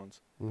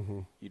laydowns. Mm-hmm.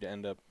 You'd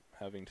end up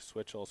having to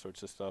switch all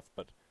sorts of stuff,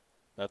 but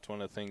that's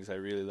one of the things I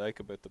really like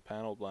about the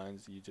panel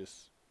blinds. You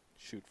just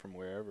shoot from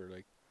wherever,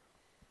 like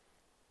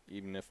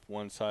even if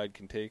one side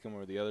can take them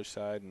or the other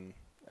side, and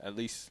at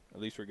least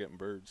we're getting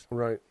birds.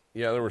 Right.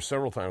 Yeah, there were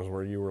several times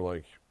where you were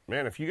like,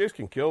 "Man, if you guys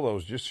can kill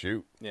those, just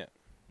shoot." Yeah.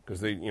 Because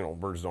they,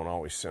 birds don't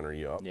always center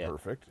you up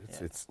perfect.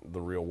 It's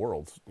the real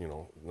world.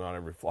 Not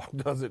every flock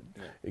does it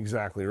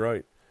exactly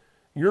right.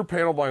 Your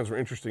panel blinds were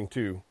interesting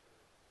too.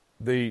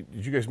 Did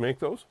you guys make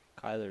those?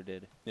 Kyler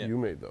did. Yeah. You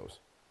made those.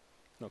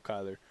 No,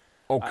 Kyler.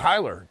 Oh,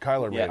 Kyler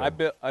made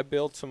them. I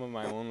built some of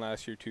my own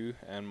last year too,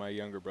 and my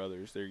younger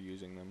brothers, they're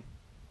using them,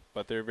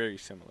 but they're very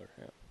similar.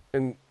 Yeah.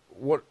 And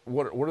what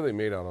are they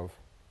made out of?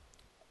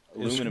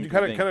 Aluminum You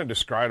tubing. kind of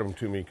describe them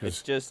to me It's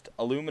because just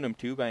aluminum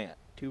tubing.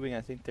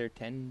 I think they're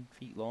 10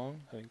 feet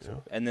long, I think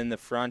so. and then the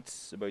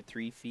front's about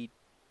 4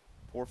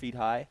 feet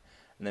high,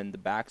 and then the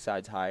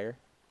backside's higher.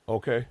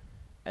 okay,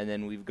 And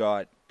then we've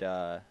got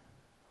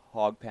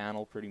hog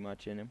panel pretty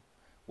much in him,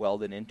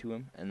 welded into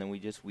him, and then we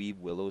just weave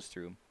willows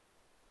through him.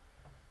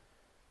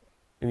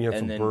 and you have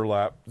And some then-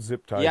 burlap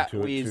zip tied Yeah, to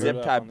it we too.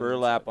 zip tie Burlap on the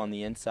burlap inside. on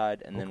the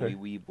inside, and then Okay. we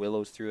weave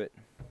willows through it,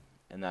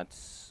 and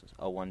that's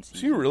a one season.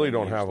 So you really thing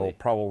don't have usually.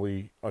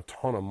 probably a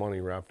ton of money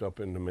wrapped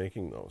up into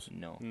making those.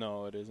 No,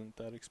 No, it isn't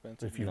that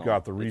expensive. If you've No,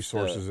 got the it's the-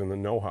 resources and the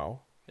know-how.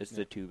 it's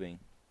the tubing.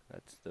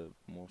 That's the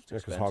most Yeah,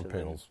 expensive. because hog and-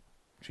 panels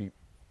cheap.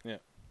 Yeah.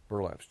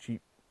 Burlap's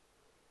cheap.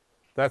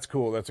 That's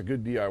cool. That's a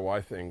good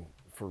DIY thing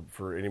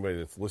for anybody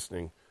that's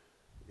listening.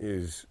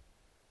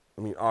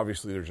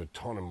 Obviously there's a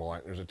ton of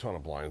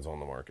blinds on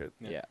the market.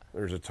 Yeah.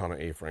 There's a ton of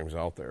A-frames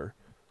out there,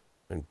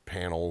 and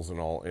panels and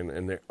all, and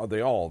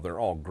they're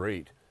all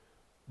great.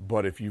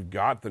 But if you've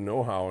got the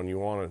know-how and you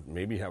want to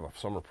maybe have a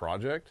summer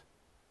project,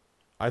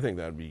 I think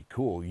that'd be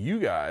cool. You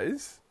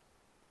guys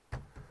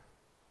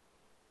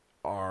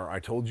I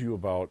told you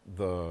about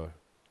the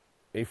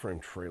A-frame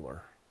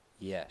trailer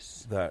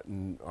Yes. that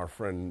my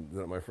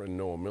friend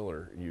Noah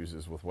Miller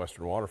uses with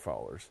Western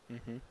waterfowlers.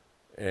 Mm-hmm.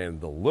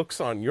 And the looks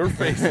on your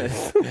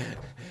faces.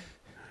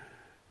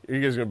 Are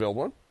you guys going to build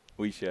one?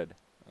 We should.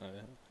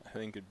 I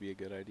think it'd be a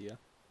good idea.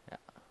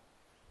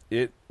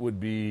 It would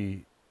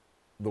be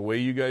the way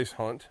you guys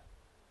hunt.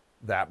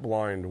 That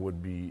blind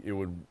would be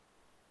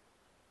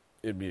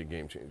it'd be a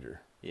game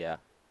changer. Yeah.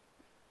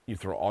 You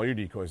throw all your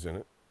decoys in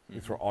it. You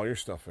throw all your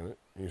stuff in it.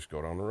 And you just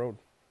go down the road.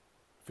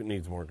 If it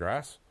needs more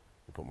grass,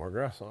 you put more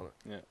grass on it.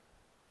 Yeah.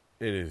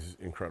 It is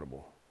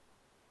incredible.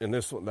 And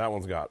that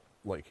one's got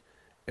like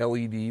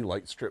LED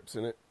light strips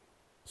in it.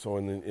 So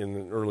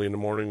early in the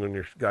morning when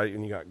you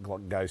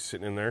got guys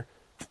sitting in there,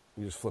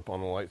 you just flip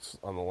on the lights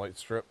on the light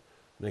strip,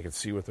 and they can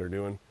see what they're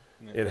doing.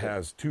 Yeah. It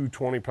has two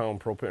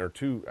 20-pound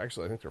propane,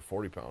 actually I think they're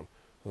 40-pound.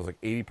 So it's like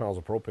 80 pounds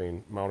of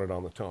propane mounted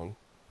on the tongue,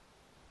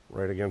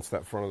 right against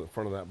that front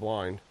of that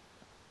blind,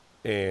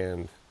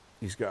 and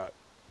he's got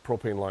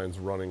propane lines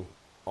running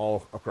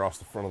all across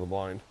the front of the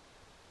blind,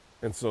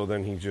 and so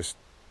then he just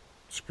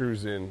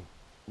screws in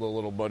the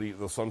little buddy,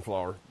 the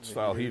sunflower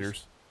style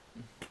heaters,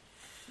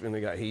 and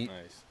they got heat.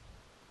 Nice.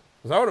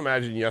 Because I would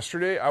imagine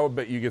yesterday, I would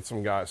bet you get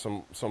some guys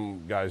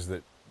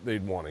that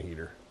they'd want a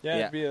heater.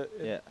 Yeah,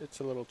 Yeah. it's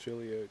a little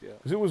chilly out. Yeah.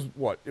 Because it was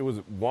what? It was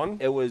 1?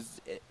 It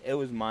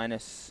was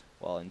minus,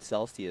 well, in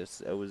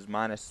Celsius, it was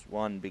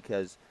 -1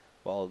 because,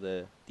 well,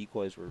 the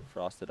decoys were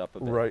frosted up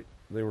a bit. Right.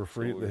 They were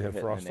free. So we they were had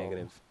hitting frost the on them.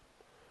 negative.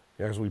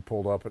 Yeah, because we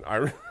pulled up, and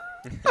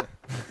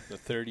The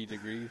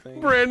 30-degree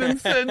thing. Brandon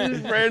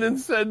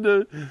said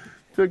to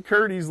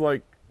Kurt, he's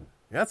like,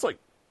 yeah, it's like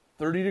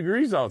 30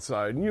 degrees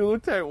outside. And you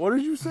looked at it, what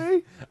did you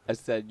say? I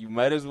said, you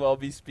might as well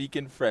be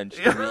speaking French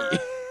to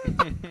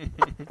me.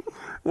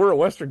 We're in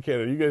Western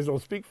Canada. You guys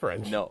don't speak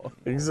French. No.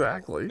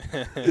 Exactly.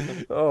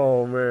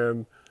 Oh,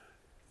 man.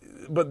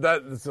 But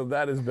that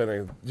has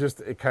been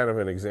just a kind of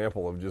an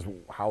example of just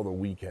how the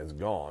week has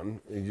gone.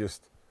 You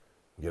just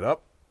get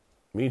up,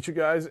 meet you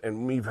guys,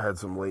 and we've had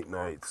some late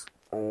nights.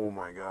 Oh,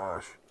 my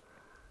gosh.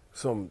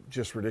 Some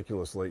just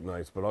ridiculous late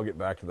nights, but I'll get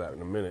back to that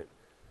in a minute.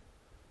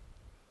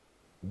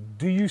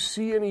 Do you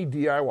see any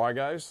DIY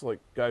guys, like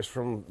guys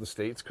from the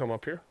States, come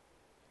up here?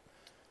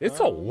 It's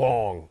a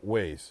long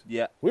ways.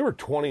 Yeah. We were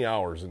 20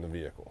 hours in the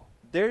vehicle.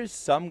 There's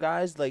some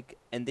guys, like,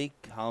 and they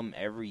come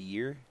every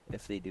year,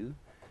 if they do.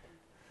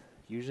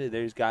 Usually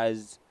there's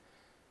guys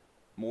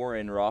more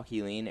in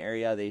Rocky Lane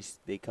area.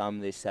 They come,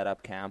 they set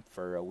up camp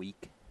for a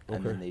week,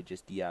 and then they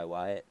just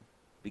DIY it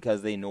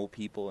because they know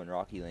people in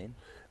Rocky Lane.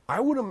 I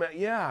would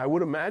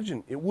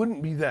imagine it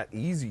wouldn't be that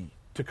easy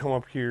to come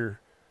up here.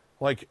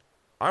 Like,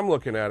 I'm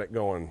looking at it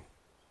going,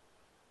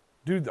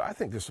 dude, I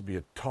think this would be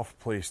a tough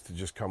place to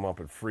just come up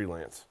and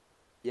freelance.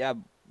 Yeah,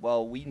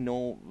 well, we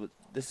know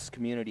this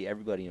community.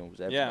 Everybody knows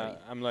everybody. Yeah,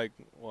 I'm like,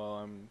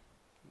 well,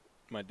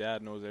 my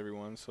dad knows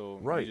everyone, so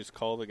Right. you just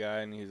call the guy,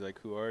 and he's like,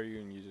 who are you?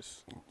 And you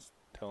just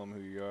tell him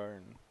who you are,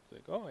 and he's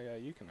like, oh, yeah,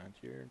 you can hunt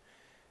here.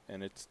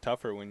 And it's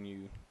tougher when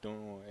you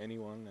don't know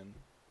anyone. And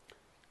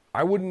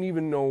I wouldn't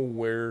even know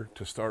where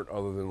to start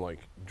other than, like,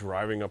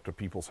 driving up to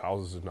people's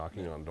houses and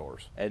knocking on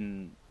doors.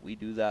 And we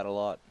do that a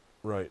lot.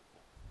 Right.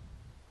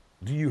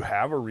 Do you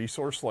have a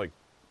resource like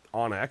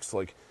OnX?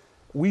 Like,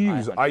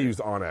 I use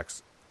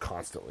OnX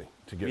constantly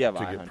to get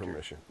iHunter.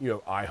 permission. You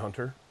have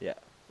iHunter? Yeah.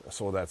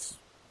 So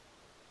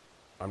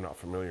I'm not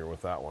familiar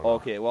with that one.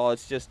 Okay, well,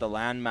 it's just a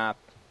land map,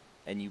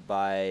 and you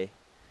buy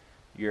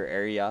your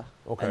area,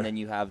 Okay. and then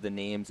you have the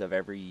names of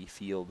every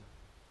field.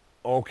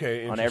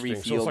 Okay, On every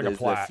interesting. field so it's like is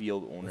a plat. the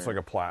field owner. It's like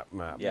a plat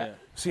map. Yeah.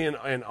 See, and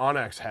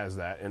OnX has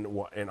that, and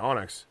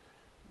OnX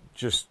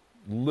just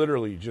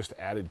literally just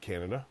added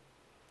Canada.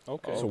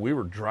 okay. So we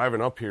were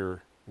driving up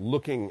here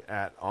looking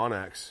at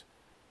OnX,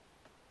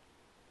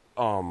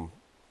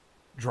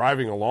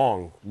 driving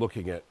along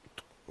looking at,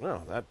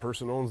 well, that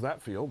person owns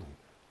that field.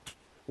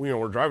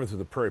 We're driving through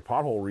the Prairie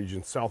Pothole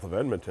region south of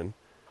Edmonton,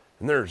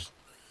 and there's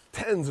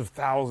tens of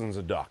thousands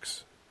of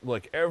ducks.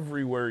 Like,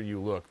 everywhere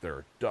you look, there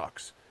are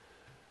ducks.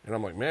 And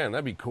I'm like, man,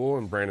 that'd be cool.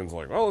 And Brandon's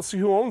like, well, let's see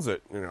who owns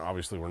it.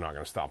 Obviously we're not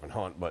going to stop and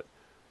hunt, but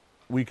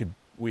we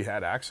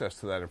had access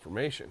to that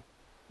information.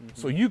 Mm-hmm.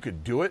 So you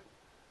could do it,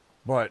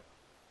 but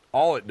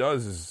all it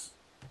does is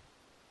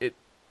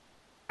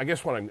I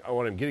guess what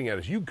I'm getting at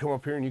is you can come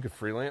up here and you could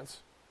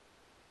freelance,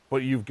 but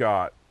you've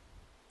got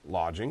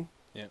lodging.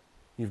 Yeah.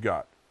 You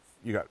got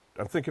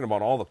I'm thinking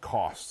about all the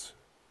costs.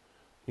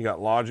 You got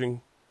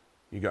lodging,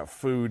 you got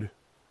food,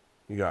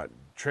 you got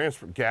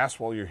gas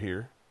while you're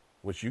here,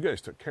 which you guys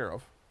took care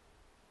of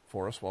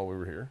for us while we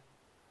were here.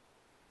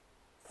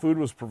 Food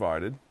was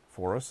provided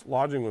for us,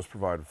 lodging was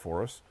provided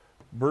for us,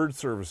 bird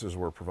services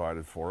were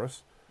provided for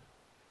us,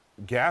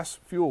 gas,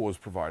 fuel was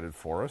provided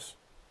for us.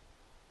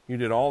 You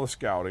did all the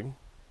scouting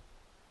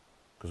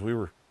because we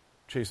were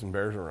chasing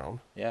bears around.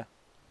 Yeah.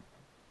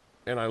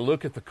 And I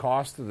look at the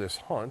cost of this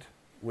hunt,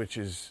 which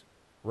is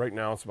right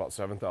now it's about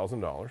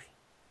 $7,000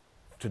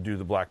 to do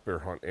the black bear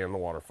hunt and the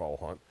waterfowl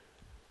hunt.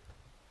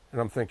 And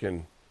I'm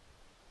thinking,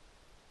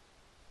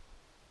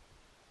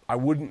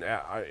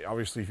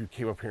 obviously if you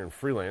came up here and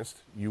freelanced,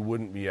 you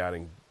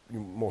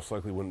most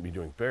likely wouldn't be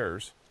doing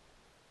bears.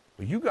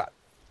 But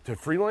to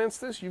freelance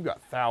this, you've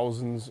got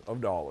thousands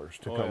of dollars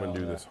to come and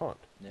do this hunt.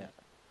 Yeah.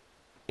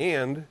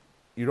 And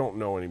you don't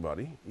know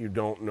anybody. You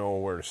don't know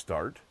where to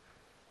start.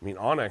 I mean,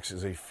 Onyx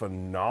is a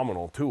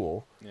phenomenal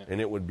tool, Yeah.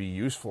 and it would be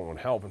useful and would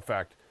help. In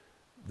fact,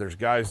 there's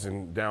guys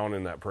down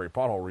in that Prairie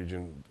Pothole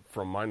region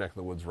from my neck of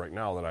the woods right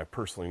now that I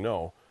personally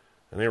know,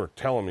 and they were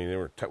telling me, we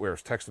were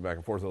texting back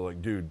and forth, they're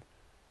like, dude,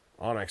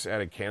 Onyx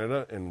added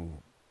Canada,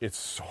 and it's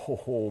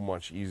so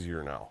much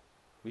easier now.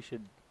 We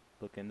should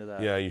look into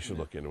that. Yeah, you should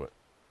look into it.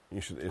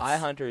 You should.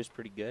 iHunter is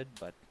pretty good,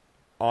 but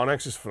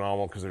Onyx is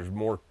phenomenal because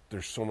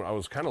there's so much. I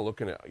was kind of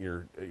looking at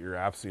your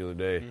apps the other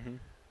day,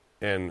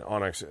 and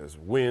Onyx has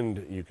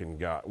wind.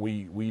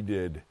 We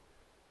did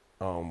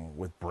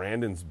with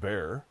Brandon's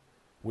bear,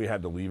 we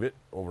had to leave it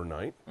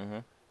overnight,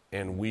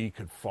 and we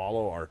could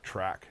follow our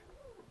track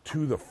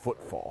to the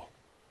footfall,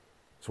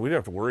 so we didn't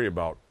have to worry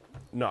about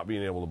not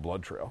being able to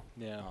blood trail.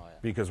 Yeah. oh, yeah.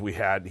 Because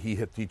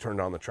he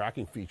turned on the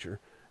tracking feature,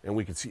 and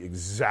we could see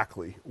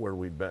exactly where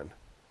we'd been.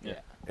 Yeah.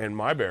 And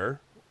my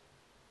bear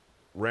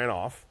ran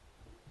off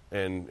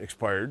and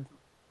expired,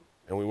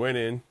 and we went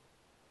in,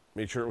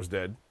 made sure it was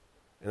dead,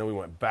 and then we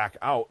went back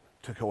out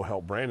to go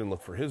help Brandon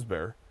look for his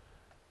bear,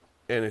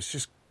 and it's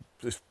just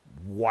this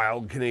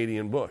wild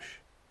Canadian bush.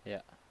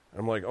 Yeah.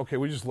 I'm like, okay,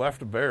 we just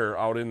left a bear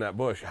out in that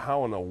bush.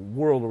 How in the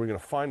world are we going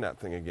to find that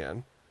thing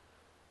again?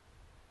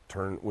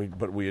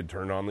 But we had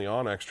turned on the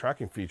Onyx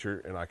tracking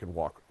feature, and I could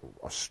walk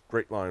a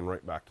straight line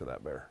right back to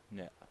that bear.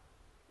 Yeah.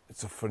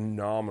 It's a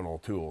phenomenal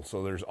tool.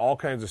 So there's all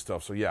kinds of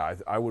stuff. So yeah,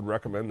 I would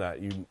recommend that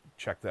you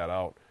check that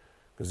out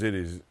because it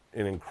is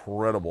an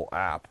incredible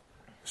app,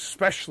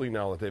 especially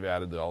now that they've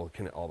added all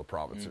the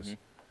provinces.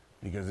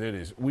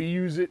 Because we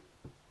use it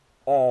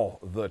all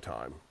the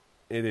time.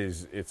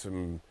 It's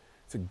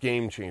a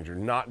game changer,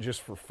 not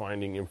just for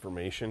finding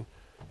information.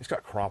 It's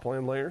got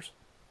cropland layers.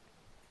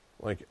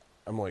 Like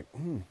I'm like,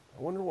 I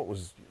wonder what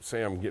was.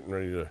 Say I'm getting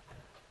ready to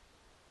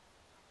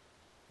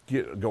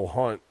go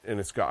hunt,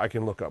 and I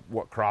can look up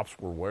what crops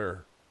were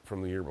where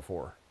from the year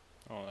before.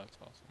 Oh, that's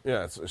awesome.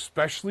 Yeah, it's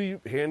especially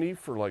handy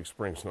for like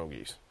spring snow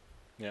geese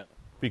Yeah.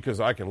 because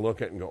I can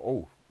look at it and go,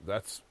 oh,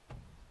 that's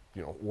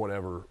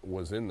whatever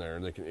was in there,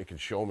 and it can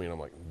show me, and I'm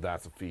like,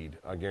 that's a feed.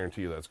 I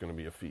guarantee you that's going to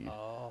be a feed.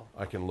 Oh.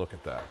 I can look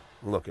at that,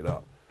 look it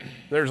up.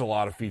 There's a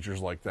lot of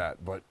features like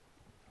that, but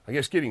I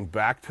guess getting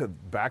back to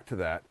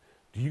that,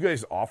 do you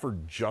guys offer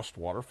just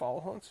waterfowl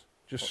hunts?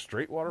 Just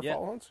straight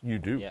waterfowl hunts? You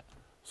do. Yeah.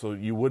 So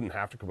you wouldn't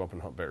have to come up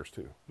and hunt bears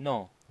too.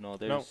 No, there's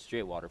No.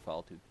 straight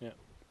waterfowl too. Yeah.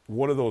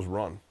 What do those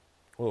run?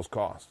 What do those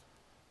cost?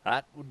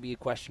 That would be a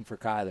question for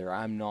Kyler.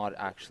 I'm not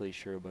actually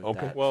sure about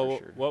Okay. that. Well,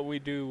 for sure. what we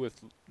do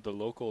with the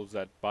locals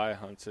that buy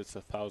hunts, it's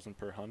 $1,000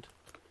 per hunt,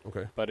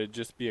 Okay. but it'd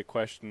just be a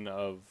question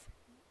of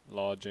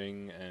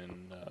lodging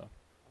and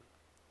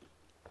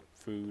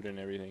food and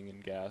everything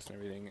and gas and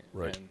everything.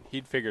 Right. And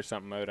he'd figure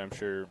something out. I'm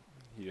sure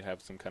he'd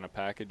have some kind of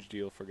package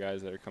deal for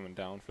guys that are coming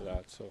down for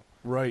that. So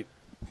Right.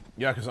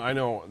 Yeah, because I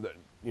know that,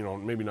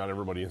 maybe not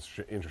everybody is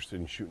interested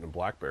in shooting a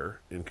black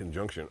bear in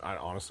conjunction. I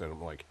honestly, I don't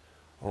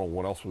know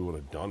what else we would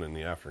have done in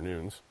the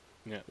afternoons.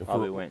 yeah. If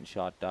Probably we're- went and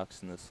shot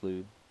ducks in the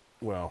slough.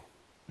 Well,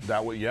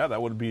 that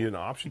would be an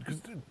option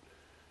because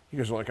you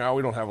guys are like, oh,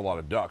 we don't have a lot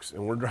of ducks,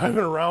 and we're driving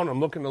around. I'm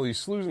looking at these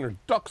sloughs, and there's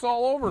ducks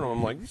all over them.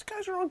 I'm like, these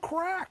guys are on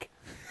crack.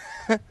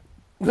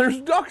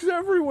 There's ducks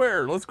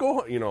everywhere. Let's go,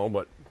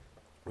 But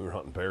we were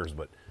hunting bears,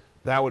 but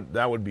that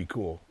would be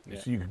cool. Yeah.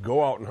 So you could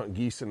go out and hunt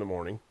geese in the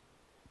morning,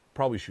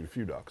 probably shoot a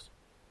few ducks,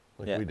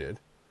 like Yeah. we did,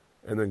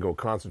 and then go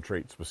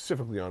concentrate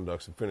specifically on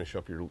ducks and finish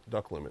up your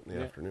duck limit in the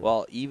Yeah. afternoon.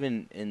 Well,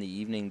 even in the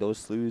evening, those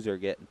sloughs are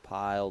getting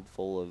piled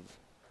full of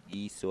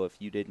geese. So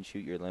if you didn't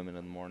shoot your limit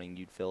in the morning,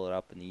 you'd fill it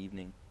up in the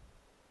evening.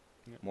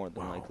 Yeah. More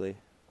than Wow. likely.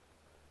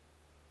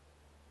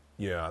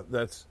 Yeah,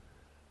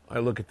 I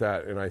look at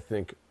that and I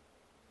think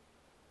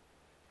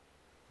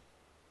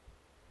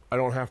I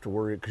don't have to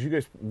worry because you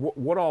guys,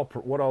 what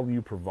all do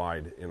you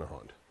provide in a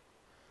hunt?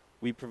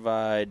 We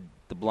provide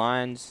the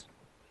blinds,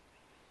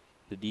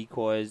 the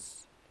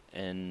decoys,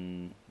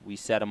 and we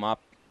set them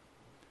up.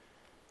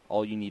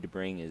 All you need to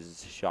bring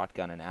is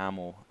shotgun and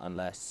ammo,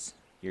 unless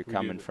you're We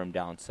coming do- from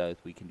down south.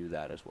 We can do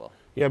that as well.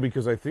 Yeah,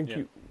 because I think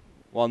Yeah.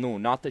 Well, no,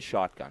 not the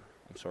shotgun.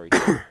 I'm sorry.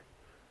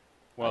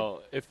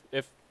 Well,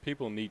 if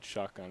people need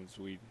shotguns,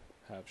 we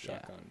have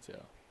shotguns. Yeah.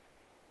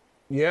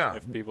 yeah,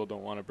 If people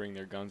don't want to bring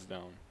their guns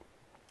down.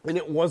 and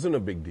it wasn't a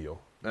big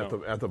deal at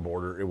No. the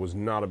border. It was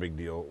not a big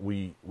deal.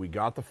 We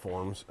got the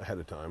forms ahead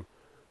of time.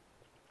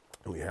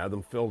 We had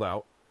them filled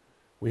out.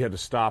 We had to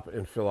stop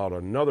and fill out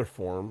another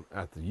form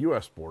at the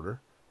U.S. border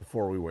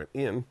before we went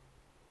in.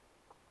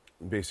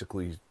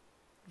 Basically,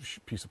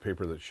 piece of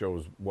paper that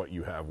shows what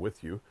you have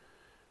with you,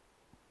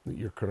 that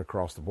you're going to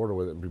cross the border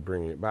with it and be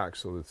bringing it back.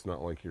 So it's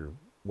not like you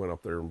went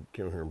up there,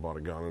 came here and bought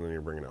a gun, and then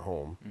you're bringing it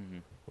home,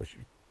 which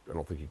I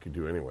don't think you could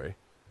do anyway.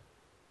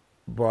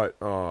 But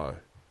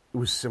it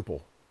was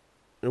simple.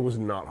 It was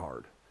not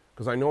hard.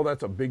 Because I know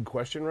that's a big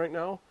question right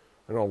now.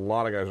 I know a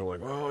lot of guys are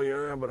like, oh,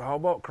 yeah, but how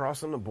about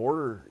crossing the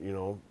border,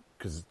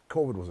 because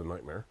COVID was a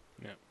nightmare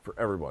Yeah. for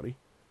everybody.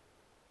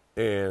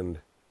 And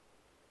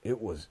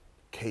it was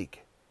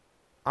cake.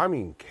 I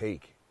mean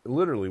cake.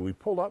 Literally, we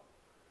pulled up,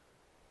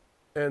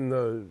 and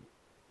the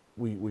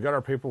we got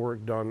our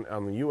paperwork done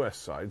on the U.S.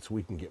 side so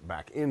we can get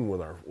back in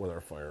with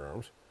our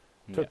firearms.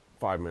 Took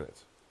 5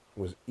 minutes. It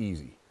was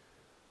easy.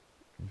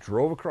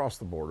 Drove across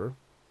the border,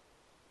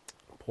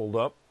 pulled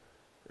up,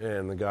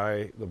 and the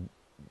guy,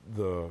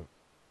 the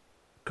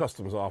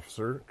customs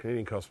officer,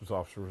 Canadian customs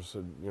officer,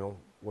 said,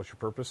 what's your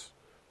purpose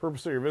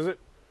of your visit?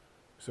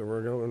 He said,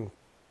 we're going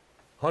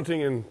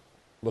hunting in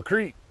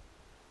Lacrete.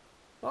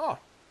 Oh.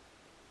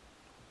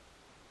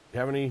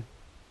 You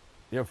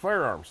have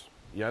firearms?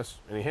 Yes.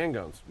 Any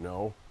handguns?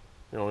 No.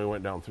 We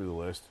went down through the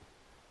list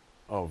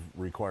of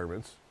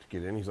requirements to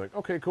get in. He's like,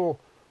 okay, cool.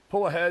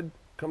 Pull ahead,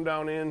 come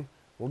down in.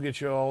 We'll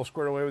get you all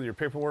squared away with your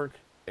paperwork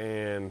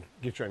and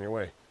get you on your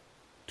way.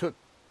 It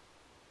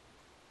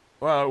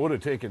would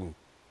have taken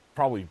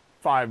probably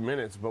 5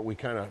 minutes, but we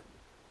kind of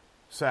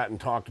sat and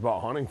talked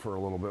about hunting for a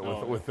little bit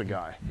with the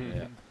guy.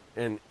 Yeah.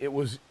 And it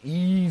was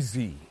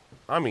easy.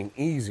 I mean,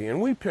 easy.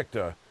 And we picked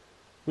a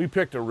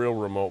real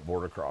remote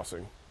border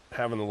crossing,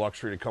 having the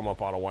luxury to come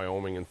up out of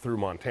Wyoming and through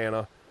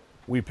Montana.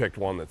 We picked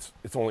one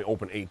it's only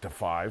open 8 to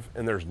 5,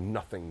 and there's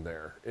nothing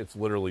there. It's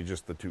literally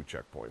just the 2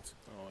 checkpoints.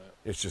 Oh, yeah.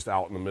 It's just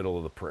out in the middle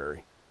of the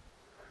prairie.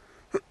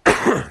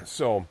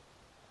 So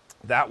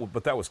that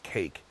was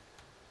cake.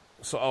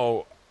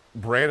 So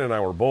Brandon and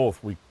I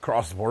we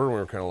crossed the border and we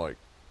were kind of like,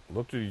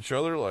 looked at each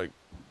other like,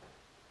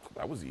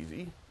 that was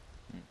easy.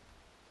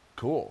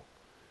 Cool.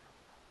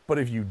 But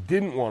if you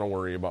didn't want to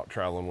worry about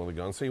traveling with a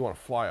gun, say you want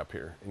to fly up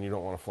here and you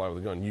don't want to fly with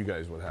a gun, you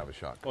guys would have a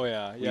shotgun. Oh,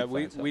 yeah.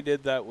 We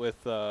did that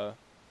with the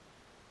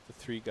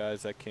 3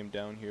 guys that came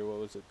down here. What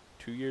was it,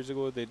 2 years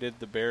ago? They did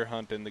the bear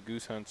hunt and the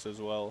goose hunts as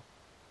well.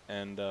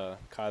 And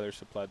Kyler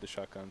supplied the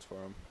shotguns for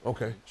them.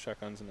 Okay.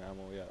 Shotguns and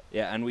ammo, yeah.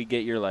 Yeah, and we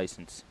get your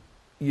license.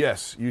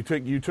 Yes, you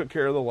took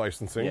care of the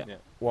licensing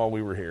while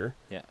we were here.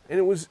 Yeah.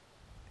 And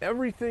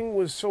everything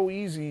was so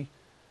easy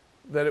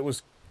that it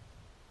was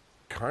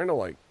kind of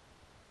like,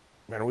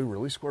 man, are we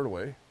really squared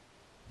away?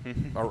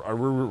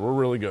 We're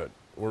really good.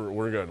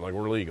 We're good. Like,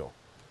 we're legal.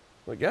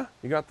 Like, yeah,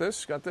 you got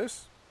this.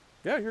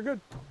 Yeah, you're good.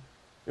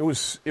 It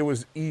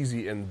was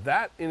easy, and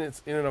that in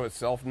and of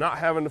itself, not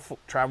having to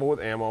travel with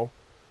ammo,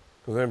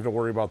 because I have to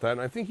worry about that.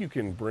 And I think you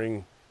can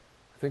bring.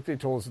 I think they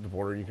told us at the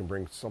border you can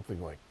bring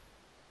something like.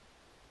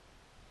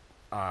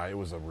 It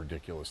was a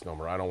ridiculous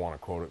number. I don't want to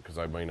quote it because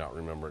I may not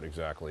remember it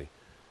exactly,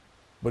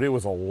 but it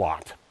was a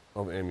lot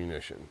of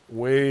ammunition,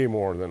 way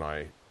more than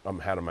I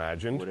had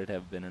imagined. Would it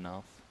have been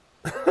enough?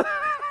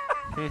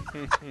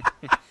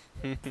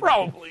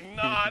 Probably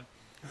not.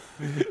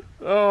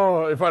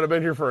 Oh, if I'd have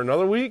been here for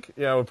another week,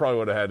 yeah, we probably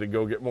would have had to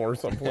go get more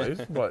someplace.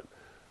 but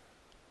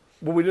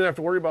we didn't have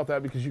to worry about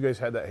that because you guys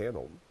had that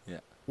handled. Yeah,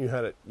 you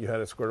had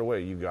it squared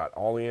away. You got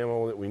all the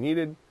ammo that we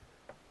needed,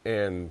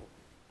 and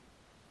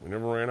we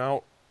never ran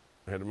out.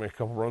 I had to make a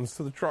couple runs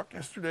to the truck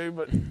yesterday,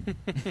 but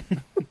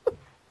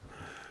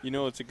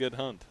it's a good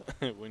hunt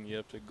when you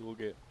have to go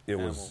get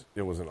ammo.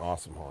 It was an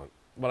awesome hunt.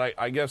 But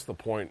I guess the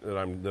point that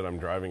I'm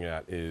driving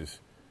at is,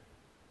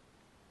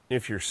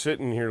 if you're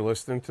sitting here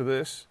listening to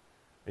this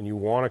and you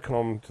want to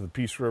come to the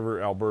Peace River,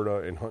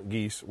 Alberta, and hunt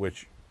geese,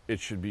 which it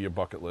should be a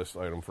bucket list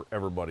item for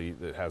everybody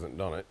that hasn't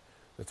done it,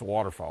 that's a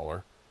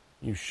waterfowler,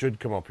 you should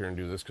come up here and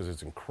do this because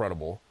it's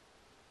incredible.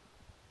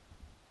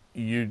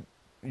 I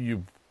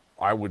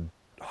would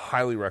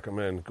highly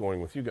recommend going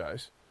with you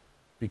guys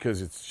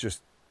because it's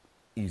just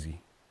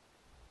easy.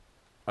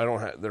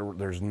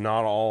 There's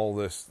not all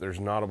this. There's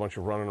not a bunch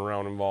of running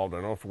around involved. I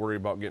don't have to worry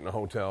about getting a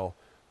hotel.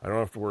 I don't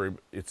have to worry.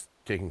 It's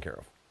taken care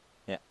of.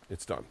 Yeah.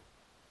 It's done.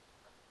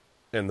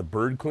 And the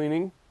bird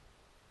cleaning,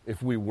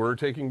 if we were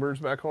taking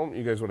birds back home,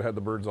 you guys would have had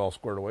the birds all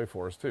squared away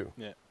for us too.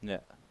 Yeah. Yeah.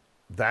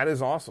 That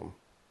is awesome.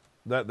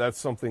 That's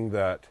something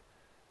that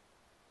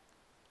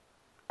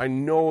I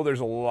know there's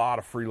a lot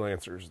of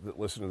freelancers that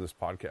listen to this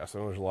podcast. I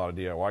know there's a lot of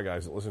DIY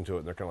guys that listen to it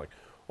and they're kind of like,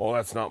 "Oh,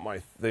 that's not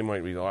my." They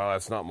might be, "Oh,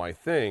 that's not my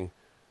thing."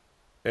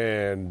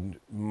 And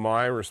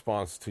my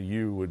response to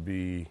you would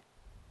be,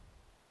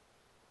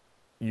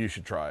 you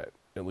should try it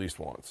at least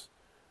once.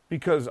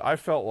 Because I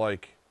felt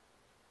like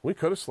we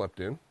could have slept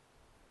in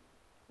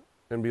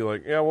and be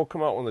like, yeah, we'll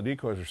come out when the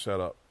decoys are set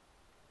up.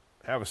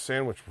 Have a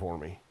sandwich for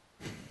me.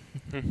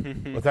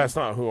 But that's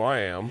not who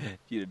I am. If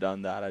you'd have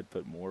done that, I'd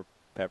put more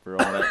pepper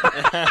on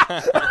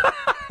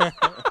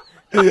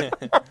it.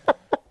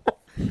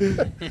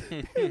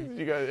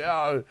 You guys,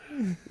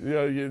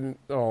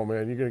 oh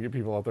man, you're gonna get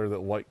people out there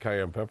that like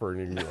cayenne pepper, and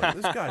you're gonna be like,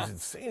 "This guy's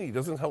insane. He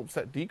doesn't help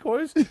set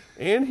decoys,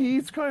 and he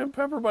eats cayenne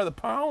pepper by the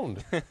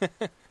pound."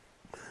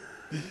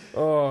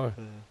 But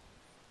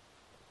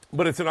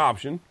it's an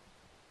option.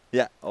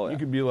 Yeah. Oh, yeah. You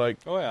could be like,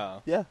 Oh, yeah.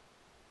 Yeah.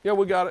 "Yeah,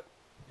 we got it."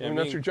 Yeah, I mean,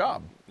 that's your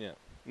job. Yeah.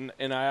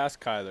 And I asked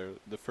Kyler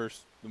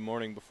the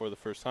morning before the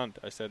first hunt,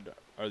 I said,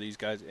 are these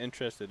guys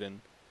interested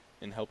in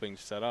helping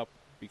set up?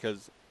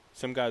 Because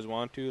some guys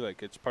want to,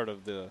 like, it's part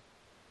of the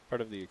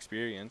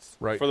experience.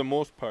 Right. For the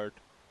most part,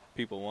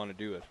 people want to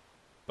do it.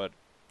 But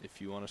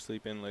if you want to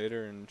sleep in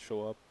later and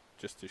show up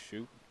just to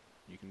shoot,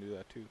 you can do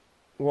that too.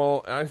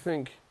 Well, I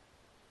think,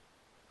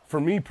 for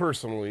me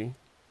personally,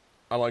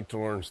 I like to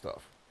learn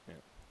stuff. Yeah.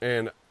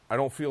 And I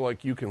don't feel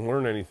like you can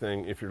learn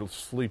anything if you're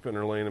sleeping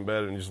or laying in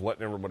bed and just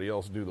letting everybody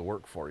else do the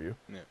work for you.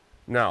 Yeah.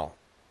 Now,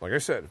 like I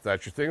said, if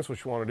that's your thing, it's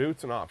what you want to do,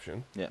 it's an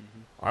option. Yeah.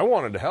 I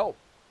wanted to help.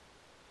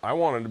 I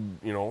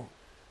wanted to,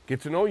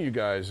 get to know you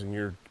guys, and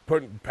you're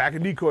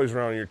packing decoys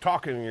around, and you're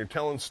talking, and you're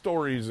telling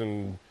stories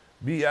and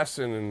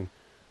BSing and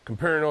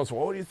comparing notes.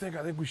 Well, what do you think?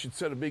 I think we should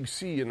set a big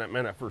C. And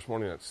that first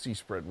morning, that C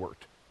spread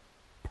worked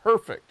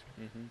perfect.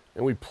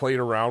 And we played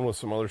around with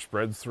some other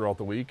spreads throughout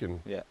the week,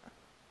 and Yeah.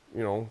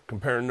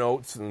 comparing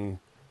notes, and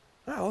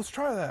let's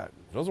try that.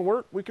 If it doesn't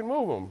work, we can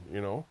move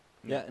them.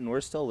 Yeah, and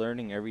we're still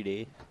learning every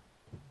day.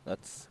 I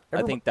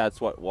Everybo- think that's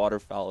what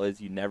waterfowl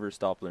is. You never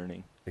stop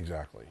learning.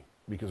 Exactly,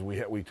 because we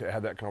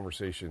had that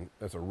conversation.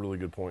 That's a really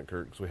good point,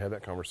 Kurt. Because we had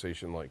that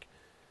conversation like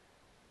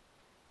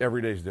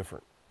every day's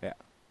different. Yeah.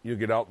 You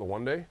get out the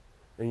one day,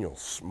 and you'll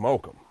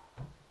smoke them,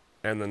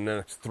 and then the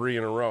next 3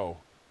 in a row,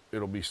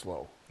 it'll be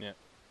slow. Yeah.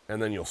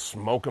 And then you'll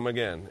smoke them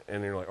again,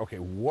 and you're like, okay,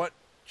 what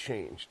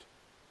changed?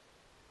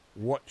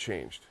 What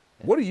changed?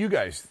 What do you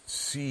guys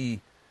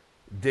see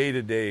day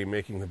to day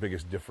making the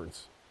biggest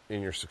difference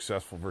in your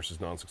successful versus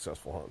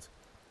non-successful hunts?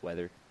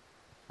 Weather.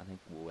 I think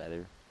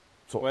weather.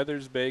 So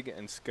Weather's big,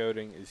 and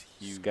scouting is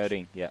huge.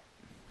 Scouting, yeah.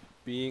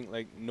 Being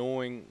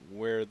knowing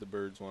where the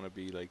birds want to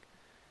be. Like,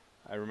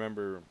 I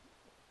remember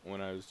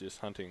when I was just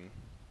hunting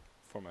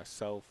for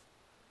myself,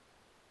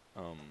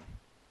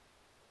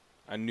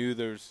 I knew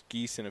there's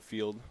geese in a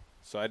field,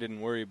 so I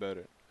didn't worry about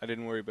it. I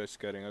didn't worry about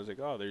scouting. I was like,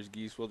 oh, there's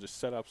geese. We'll just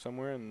set up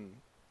somewhere, and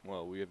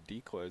we have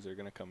decoys. They're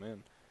gonna come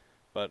in,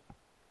 but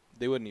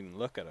they wouldn't even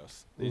look at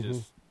us. They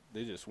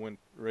just went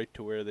right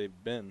to where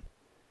they've been,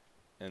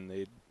 and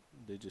they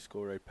just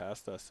go right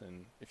past us.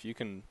 And if you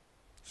can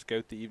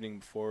scout the evening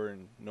before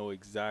and know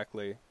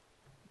exactly,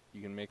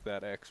 you can make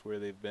that X where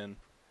they've been,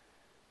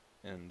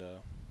 and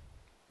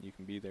you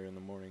can be there in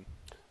the morning.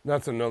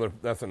 that's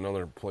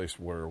another place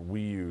where I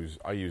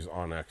use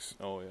OnX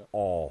Oh yeah.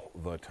 all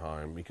the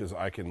time, because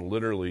I can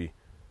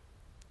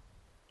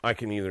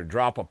either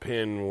drop a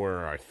pin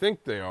where I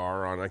think they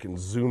are, and I can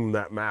zoom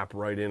that map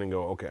right in and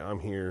go, okay, I'm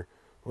here.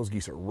 Those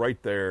geese are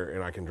right there,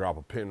 and I can drop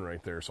a pin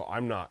right there. So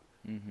I'm not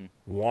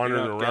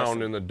wandering You're not around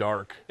guessing. in the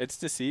dark. It's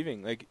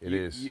deceiving. Like It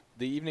is.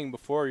 the evening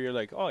before, you're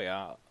like, oh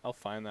yeah, I'll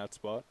find that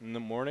spot. In the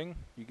morning,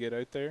 you get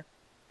out there,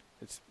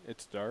 it's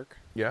dark.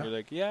 Yeah. You're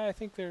like, yeah, I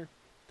think they're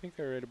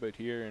right about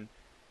here, and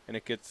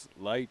it gets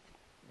light.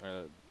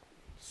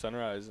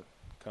 Sunrise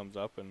comes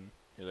up, and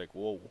you're like,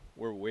 whoa,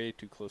 we're way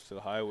too close to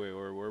the highway,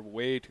 or we're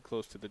way too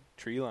close to the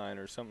tree line,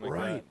 or something like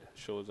Right. that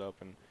shows up,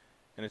 and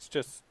it's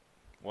just,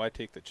 why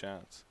take the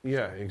chance?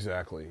 Yeah,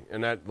 exactly.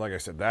 And that, like I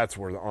said, that's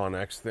where the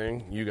OnX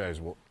thing, you guys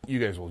will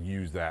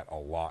use that a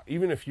lot.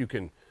 Even if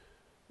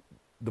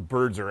the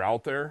birds are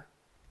out there,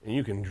 and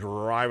you can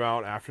drive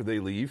out after they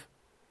leave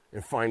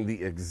and find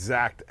the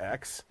exact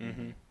X,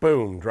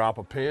 boom, drop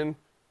a pin,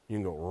 you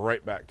can go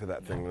right back to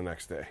that thing the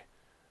next day.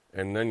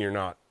 And then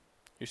you're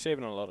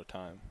saving a lot of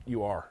time.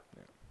 you are.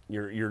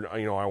 You're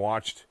I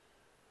watched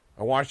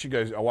you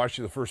guys, I watched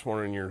you the first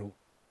morning, and you're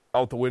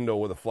out the window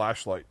with a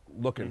flashlight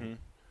looking.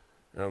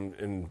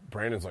 And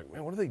Brandon's like,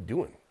 man, what are they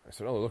doing? I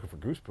said, oh, they're looking for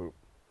goose poop.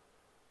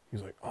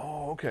 He's like,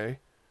 oh, okay.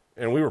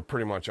 And we were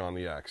pretty much on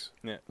the X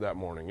that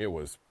morning. It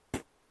was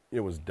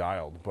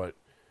dialed, but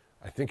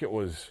I think it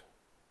was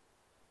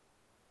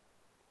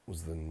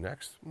the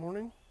next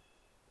morning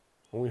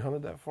when we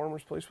hunted that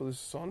farmer's place with his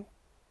son?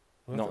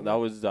 No, that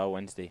was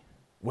Wednesday.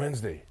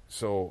 Wednesday.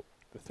 So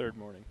The third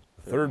morning.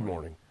 third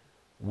morning.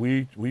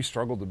 We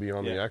struggled to be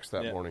on the Yeah, X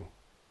that yeah. morning.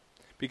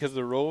 Because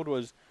the road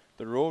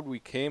we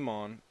came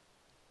on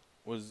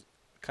was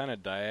kind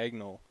of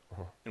diagonal,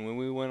 and when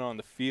we went on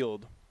the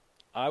field,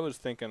 I was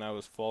thinking I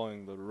was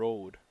following the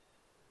road,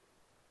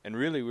 and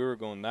really we were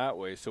going that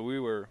way, so we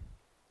were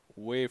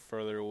way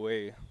further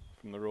away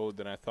from the road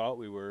than I thought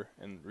we were,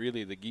 and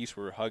really the geese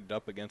were hugged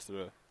up against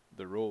the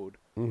road,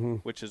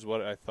 which is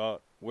where I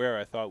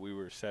thought we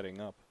were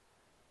setting up,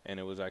 and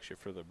it was actually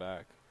further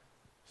back.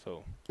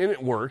 So And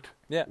it worked.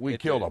 Yeah, We it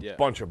killed did, a yeah.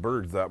 bunch of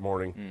birds that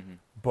morning,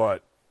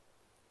 but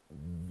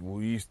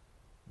we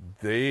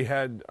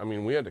had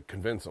to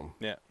convince them.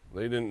 yeah,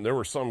 They didn't. There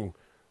were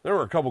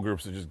a couple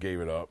groups that just gave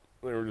it up.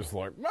 They were just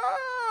like,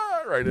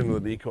 right into the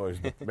decoys.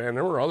 But man,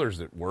 there were others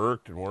that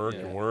worked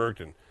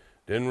and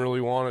didn't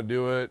really want to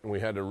do it, and we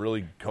had to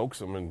really coax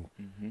them.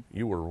 And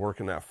you were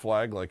working that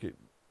flag like you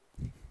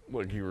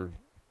were.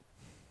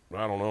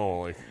 I don't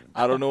know.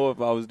 I don't know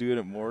if I was doing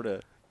it more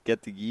to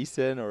get the geese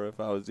in, or if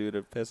I was doing it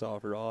to piss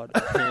off Rod.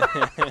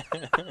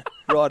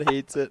 Rod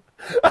hates it.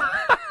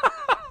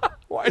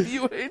 Why do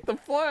you hate the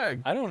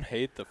flag? I don't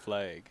hate the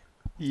flag.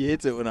 He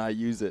hates it when I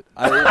use it.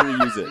 I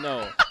overuse it.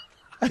 No.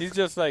 He's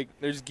just like,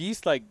 there's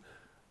geese like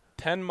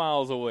 10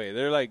 miles away.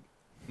 They're like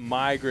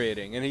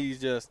migrating, and he's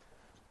just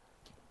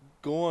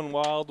going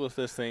wild with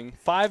this thing.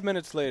 5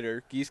 minutes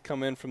later, geese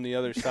come in from the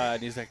other side,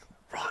 and he's like,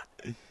 Rod,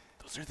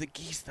 those are the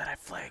geese that I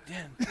flagged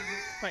in. I'm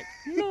like,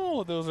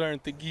 no, those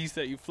aren't the geese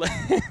that you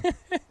flagged.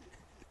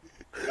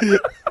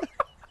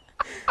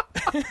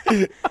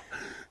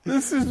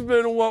 This has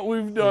been what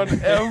we've done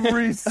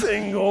every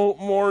single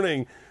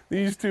morning.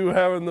 these two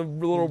having the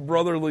little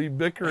brotherly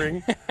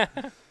bickering.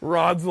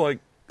 Rod's like,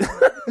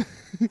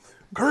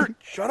 Kurt,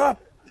 shut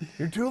up.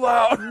 You're too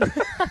loud.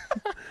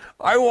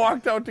 I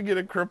walked out to get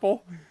a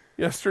cripple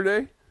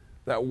yesterday.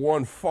 That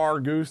one far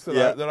goose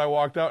that I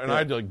walked out, and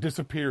I like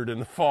disappeared in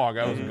the fog.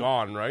 I was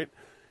gone, right?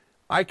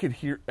 I could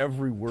hear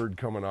every word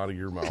coming out of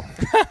your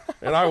mouth.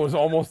 And I was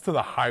almost to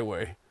the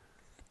highway.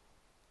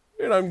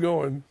 And I'm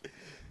going,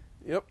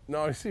 yep,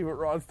 now I see what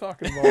Rod's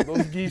talking about.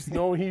 Those geese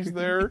know he's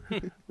there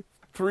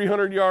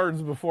 300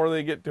 yards before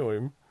they get to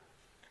him.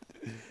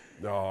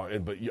 No,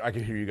 but I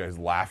could hear you guys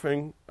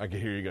laughing. I could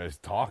hear you guys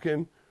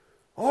talking.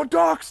 Oh,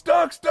 ducks.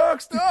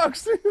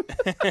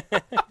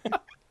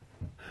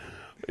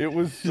 It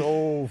was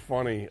so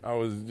funny. I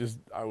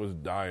was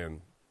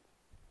dying.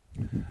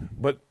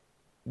 But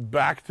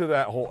back to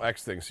that whole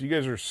X thing. So you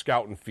guys are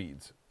scouting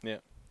feeds. Yeah.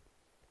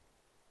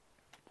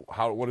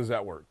 What does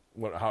that work?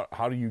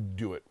 How do you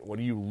do it? What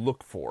do you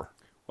look for?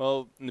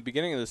 Well, in the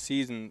beginning of the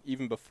season,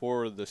 even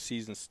before the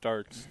season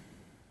starts,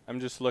 I'm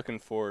just looking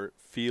for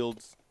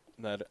fields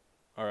that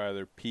are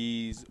either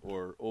peas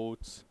or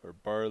oats or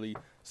barley,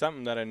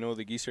 something that I know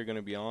the geese are going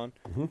to be on.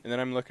 Mm-hmm. And then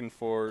I'm looking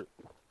for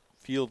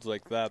fields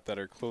like that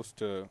are close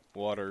to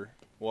water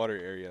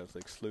areas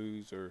like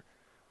sloughs or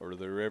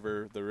the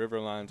river. The river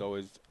line's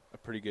always a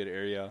pretty good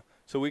area.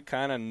 So we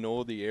kind of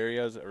know the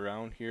areas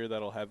around here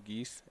that'll have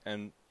geese,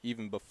 and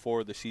even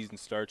before the season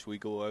starts, we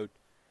go out,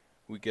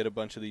 we get a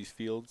bunch of these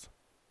fields,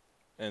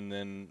 and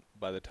then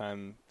by the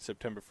time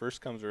September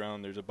 1st comes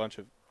around, there's a bunch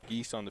of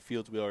geese on the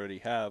fields we already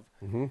have,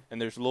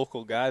 and there's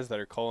local guys that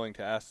are calling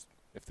to ask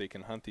if they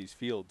can hunt these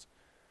fields.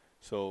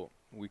 So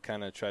we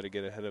kind of try to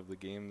get ahead of the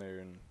game there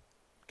and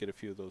get a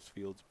few of those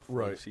fields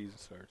before the season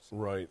starts.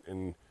 Right,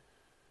 and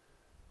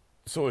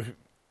so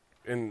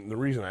and the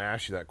reason I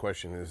asked you that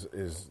question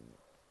is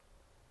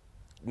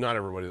not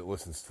everybody that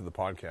listens to the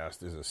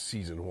podcast is a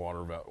seasoned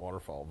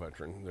waterfowl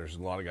veteran. There's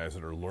a lot of guys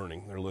that are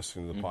learning. They're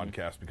listening to the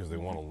podcast because they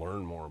want to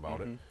learn more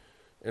about it.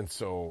 And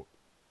so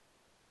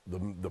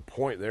the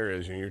point there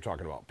is, you're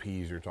talking about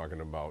peas, you're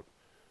talking about,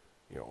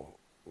 do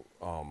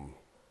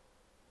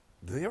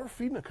they ever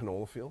feed in a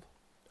canola field?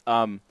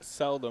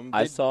 Seldom.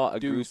 I saw a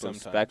group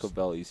sometimes. of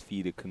specklebellies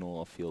feed a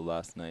canola field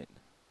last night.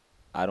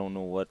 I don't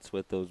know what's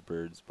with those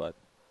birds, but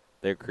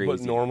they're crazy.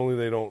 But normally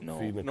they don't No.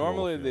 feed in a canola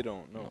Normally field. they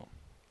don't, no.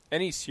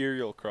 Any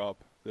cereal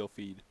crop they'll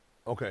feed.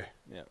 Okay.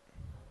 Yeah.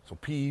 So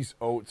peas,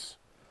 oats,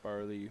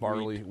 Barley,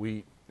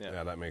 wheat. Yeah.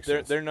 Yeah, that makes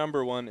sense. Their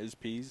number one is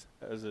peas.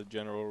 As a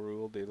general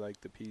rule, they like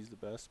the peas the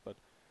best, but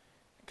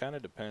it kind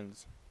of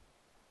depends.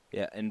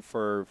 Yeah, and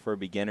for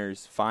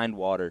beginners, find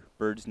water.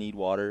 Birds need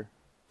water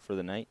for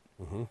the night.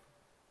 Mm-hmm.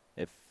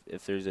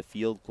 If there's a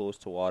field close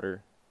to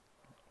water,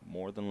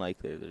 more than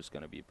likely there's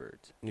going to be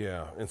birds.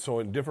 Yeah, and so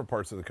in different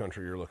parts of the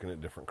country, you're looking at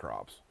different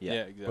crops.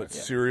 Yeah, exactly. But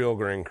cereal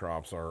grain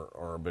crops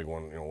are a big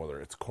one. Whether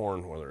it's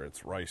corn, whether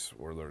it's rice,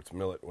 whether it's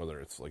millet,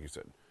 whether it's, like you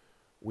said,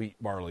 wheat,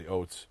 barley,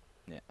 oats.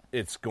 Yeah.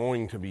 It's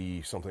going to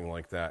be something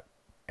like that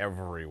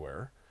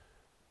everywhere.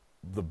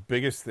 The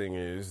biggest thing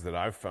is that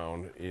I've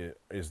found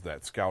is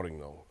that scouting,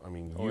 though. I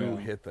mean, you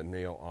hit the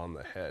nail on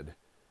the head.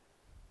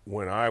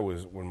 When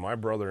my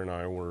brother and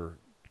I were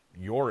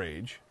your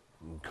age,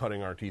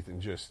 cutting our teeth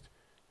and just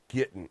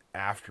getting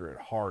after it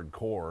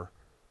hardcore,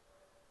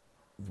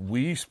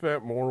 we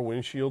spent more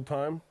windshield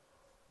time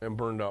and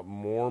burned up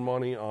more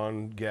money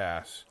on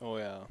gas. Oh,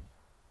 yeah.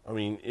 I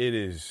mean,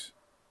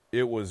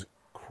 it was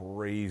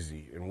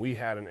crazy. And we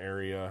had an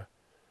area,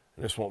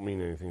 and this won't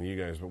mean anything to you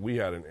guys, but we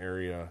had an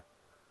area,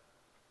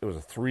 it was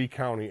a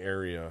 3-county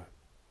area,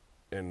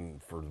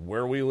 and for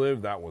where we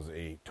lived, that was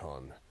a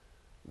ton.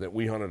 That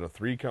we hunted a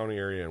 3-county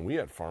area, and we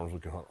had farms we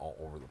could hunt all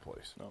over the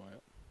place. Oh, yeah.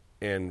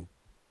 And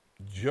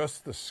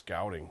just the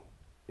scouting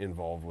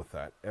involved with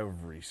that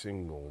every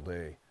single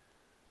day,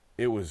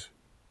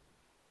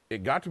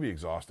 it got to be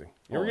exhausting.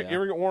 You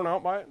ever get worn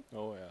out by it?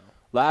 Oh, yeah.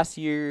 Last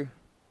year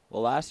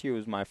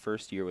was my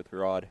first year with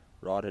Rod.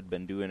 Rod had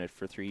been doing it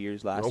for 3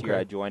 years. Last year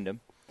I joined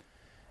him.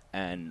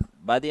 And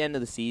by the end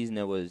of the season,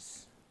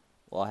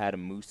 I had a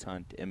moose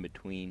hunt in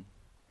between.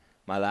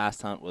 My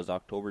last hunt was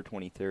October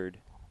 23rd.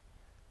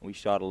 We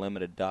shot a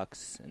limit of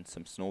ducks and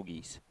some snow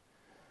geese.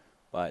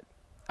 But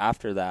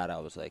after that, I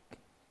was like,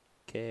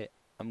 okay,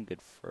 I'm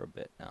good for a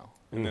bit now.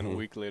 And then a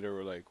week later,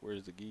 we're like,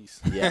 where's the geese?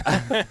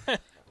 Yeah.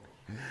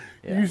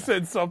 You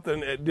said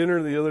something at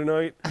dinner the other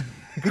night.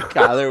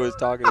 Kyler was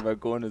talking about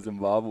going to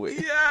Zimbabwe.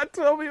 Yeah,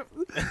 tell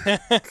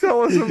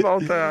us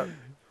about that.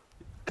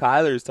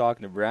 Kyler's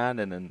talking to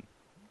Brandon, and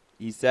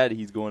he said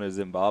he's going to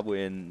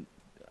Zimbabwe in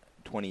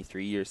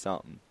 23 or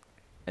something.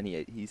 And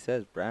he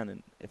says,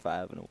 Brandon, if I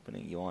have an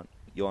opening, you want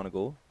to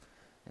go?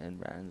 And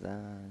Brandon's,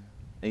 and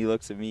he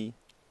looks at me,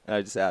 and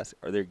I just ask,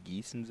 are there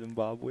geese in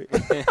Zimbabwe?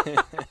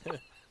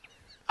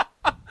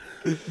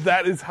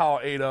 That is how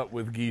ate up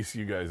with geese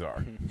you guys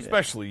are,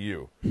 especially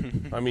you.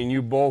 I mean,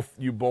 you both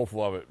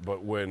love it,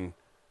 but when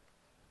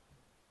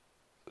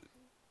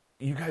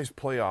you guys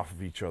play off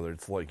of each other,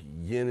 it's like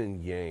yin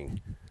and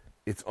yang.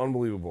 It's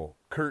unbelievable.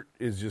 Kurt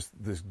is just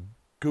this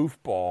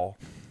goofball,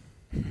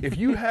 If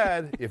you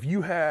had,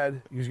 you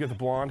get the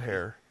blonde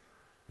hair.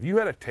 If you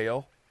had a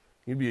tail,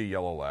 you'd be a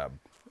yellow lab.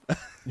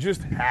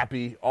 Just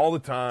happy all the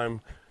time.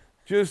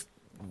 Just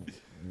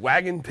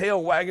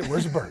tail wagging.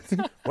 Where's the birds?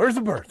 Where's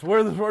the birds?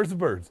 Where's the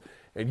birds?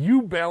 And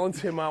you balance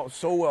him out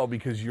so well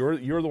because you're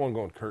the one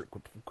going, Kurt,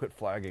 quit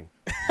flagging.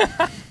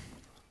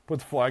 Put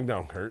the flag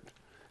down, Kurt.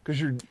 Because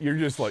you're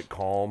just like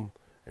calm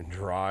and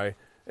dry.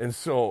 And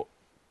so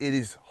it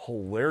is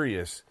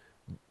hilarious.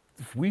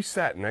 If we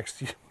sat next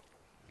to you,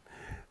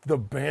 the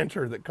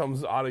banter that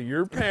comes out of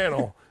your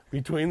panel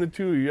between the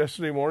two of you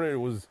yesterday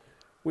morning,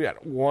 we had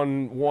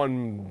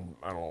one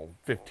I don't know,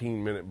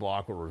 15-minute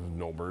block where there was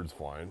no birds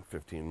flying,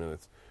 15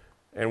 minutes.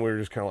 And we were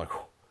just kind of like,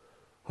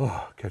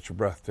 oh, catch your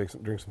breath,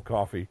 drink some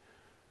coffee.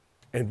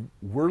 And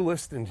we're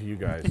listening to you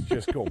guys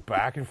just go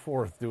back and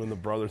forth doing the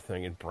brother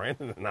thing, and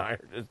Brandon and I are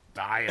just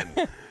dying,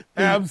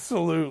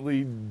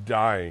 absolutely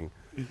dying.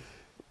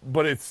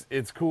 But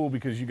it's cool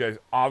because you guys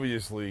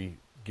obviously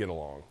get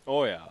along.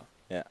 Oh yeah.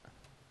 Yeah.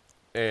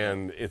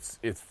 And it's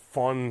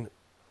fun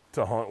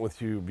to hunt with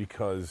you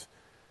because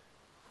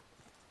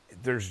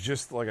there's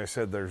just, like I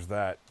said, there's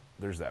that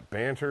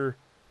banter,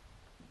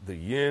 the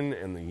yin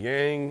and the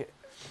yang,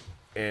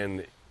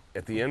 and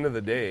at the end of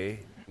the day,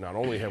 not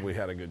only have we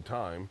had a good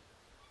time,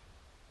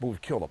 but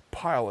we've killed a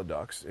pile of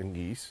ducks and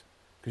geese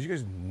because you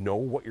guys know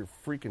what you're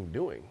freaking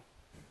doing.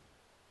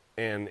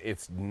 And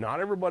it's not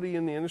everybody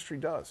in the industry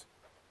does.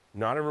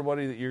 Not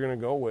everybody that you're going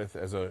to go with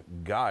as a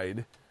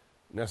guide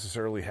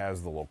necessarily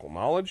has the local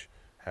knowledge,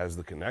 has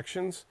the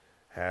connections,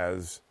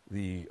 has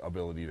the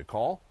ability to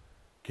call,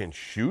 can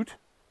shoot.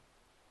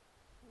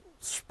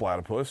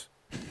 Splatipus.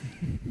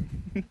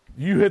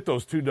 You hit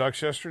those 2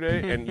 ducks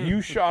yesterday, and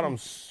you shot them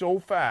so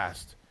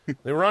fast.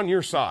 They were on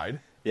your side.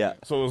 Yeah.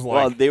 So it was like...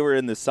 Well, they were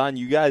in the sun.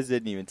 You guys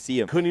didn't even see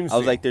them. Couldn't even see I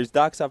was like, them. there's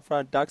ducks up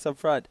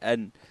front.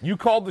 And You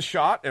called the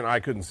shot, and I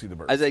couldn't see the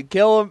birds. I said,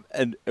 kill them.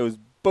 And it was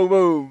boom,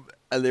 boom.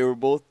 And they were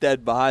both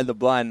dead behind the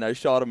blind. And I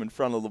shot them in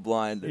front of the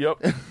blind.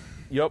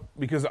 Yep.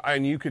 Because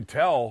you could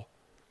tell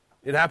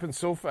it happened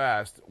so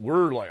fast.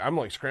 I'm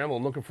like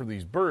scrambling looking for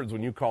these birds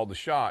when you called the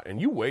shot,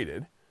 and you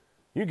waited.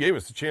 You gave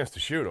us the chance to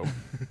shoot them.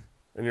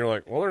 And you're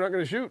like, well, they're not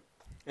going to shoot.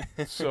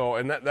 So,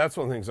 and that's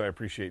one of the things I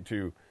appreciate,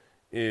 too,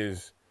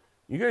 is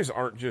you guys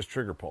aren't just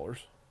trigger pullers.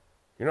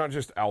 You're not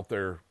just out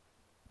there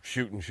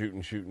shooting.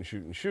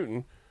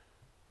 Your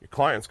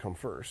clients come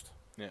first.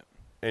 Yeah.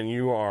 And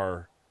you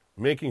are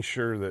making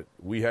sure that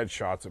we had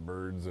shots of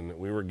birds and that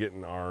we were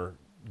getting our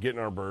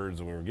birds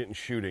and we were getting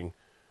shooting.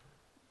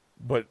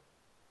 But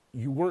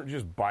you weren't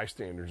just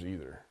bystanders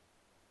either.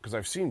 Because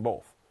I've seen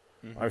both.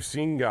 Mm-hmm. I've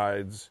seen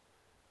guides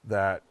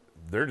that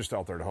they're just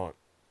out there to hunt.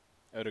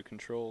 Out of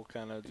control,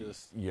 kind of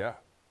just. Yeah.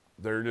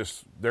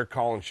 They're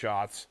calling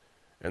shots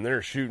and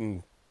they're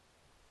shooting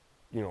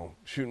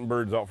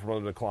birds out from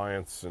under the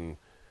clients. And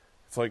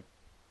it's like,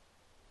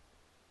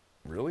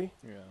 really?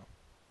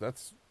 Yeah.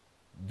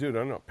 Dude,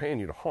 I'm not paying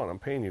you to hunt. I'm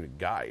paying you to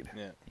guide.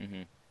 Yeah.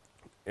 Mm-hmm.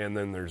 And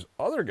then there's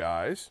other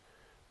guys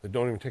that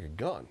don't even take a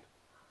gun.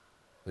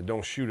 They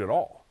don't shoot at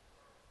all.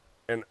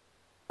 And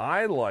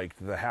I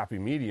liked the happy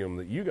medium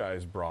that you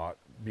guys brought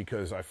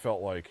because I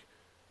felt like,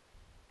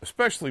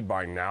 especially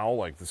by now,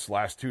 like this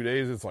last 2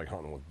 days, it's like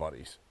hunting with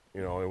buddies.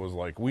 It was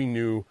like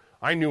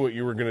I knew what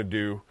you were going to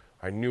do.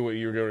 I knew what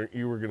you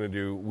were going to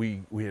do.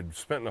 We had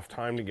spent enough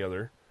time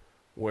together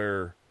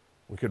where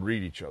we could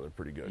read each other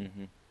pretty good.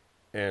 Mm-hmm.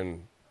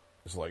 And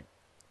it's like,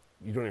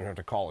 you don't even have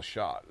to call a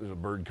shot. There's a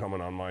bird coming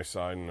on my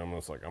side, and I'm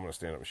just like, I'm going to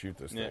stand up and shoot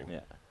this thing.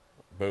 Yeah.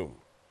 Boom.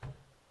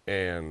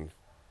 And,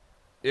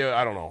 yeah,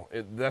 I don't know.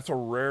 That's a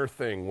rare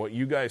thing. What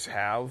you guys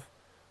have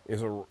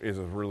is a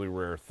really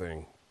rare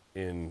thing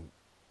in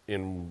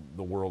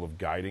the world of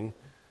guiding.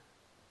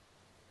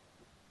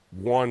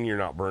 One, you're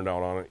not burned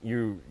out on it.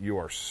 You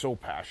are so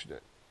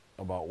passionate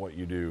about what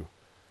you do,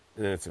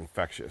 and it's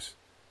infectious.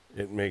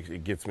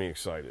 It gets me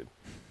excited.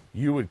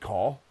 You would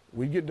call.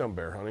 We'd get done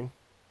bear hunting,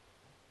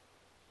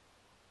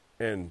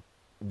 and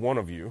one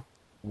of you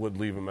would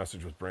leave a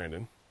message with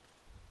Brandon,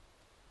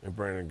 and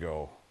Brandon would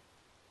go,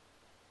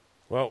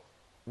 well,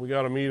 we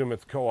got to meet him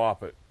at the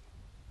co-op at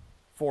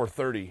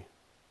 4:30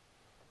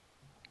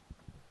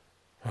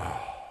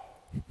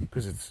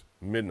 because it's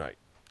midnight.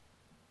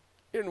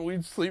 And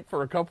we'd sleep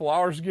for a couple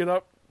hours, get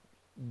up,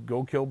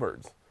 go kill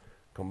birds,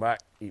 come back,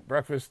 eat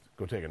breakfast,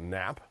 go take a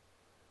nap,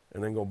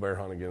 and then go bear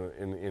hunt again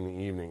in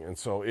the evening. And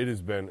so it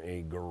has been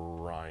a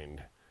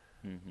grind.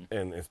 Mm-hmm.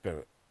 And it's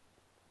been,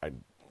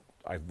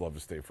 I'd love to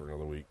stay for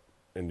another week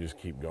and just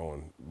keep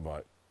going.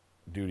 But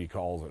duty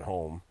calls at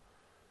home.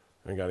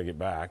 I got to get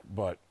back.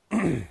 But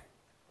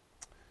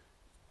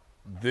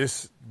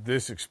this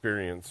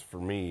experience for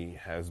me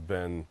has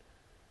been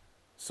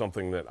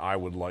something that I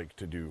would like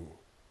to do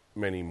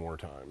many more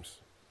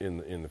times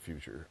in the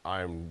future.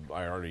 I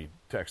already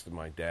texted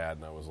my dad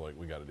and I was like,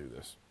 we got to do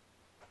this.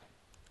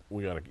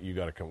 We got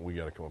to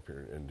come up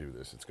here and do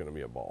this. It's going to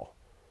be a ball.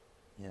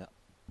 Yeah.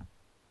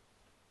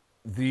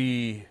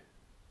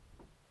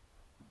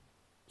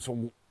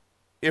 So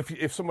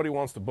if somebody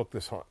wants to book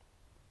this hunt,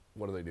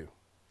 what do they do?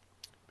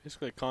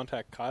 Basically,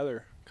 contact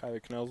Kyler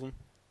Knelsen.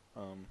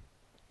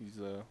 He's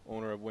the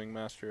owner of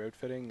Wingmaster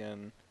Outfitting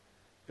and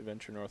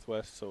Adventure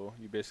Northwest. So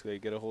you basically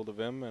get a hold of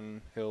him,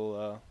 and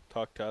he'll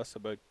talk to us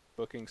about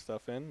booking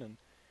stuff in, and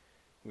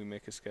we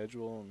make a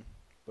schedule and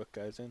book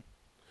guys in.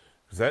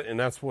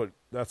 That's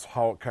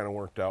how it kind of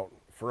worked out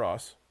for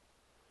us.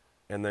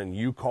 And then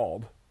you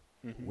called.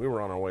 Mm-hmm. We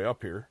were on our way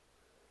up here.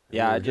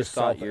 Yeah, we were I just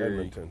got south of your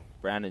Edmonton.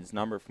 Brandon's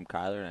number from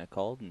Kyler, and I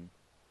called, and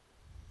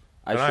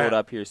I And showed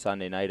up here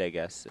Sunday night, I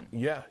guess. And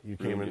Yeah, you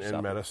came in Ruined your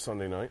and met supper. us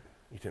Sunday night.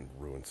 You didn't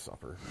ruin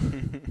supper.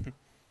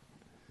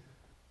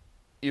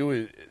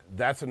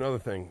 That's another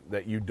thing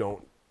that you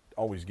don't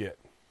always get.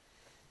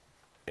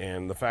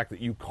 And the fact that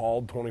you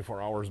called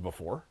 24 hours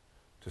before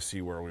to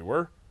see where we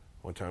were,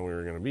 what time we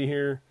were going to be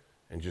here,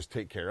 and just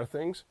take care of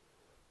things.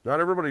 Not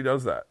everybody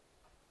does that.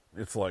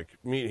 It's like,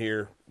 meet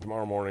here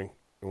tomorrow morning,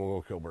 and we'll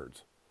go kill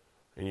birds.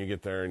 And you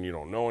get there, and you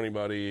don't know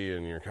anybody,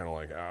 and you're kind of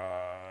like,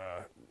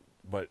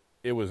 But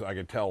I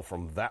could tell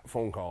from that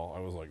phone call, I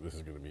was like, this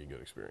is going to be a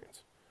good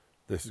experience.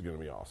 This is going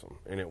to be awesome.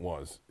 And it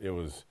was. It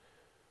was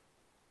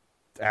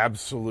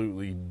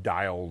absolutely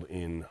dialed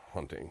in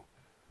hunting.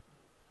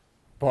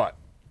 But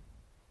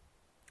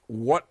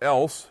what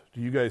else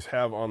do you guys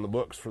have on the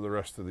books for the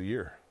rest of the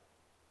year?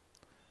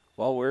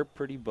 well, we're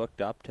pretty booked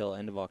up till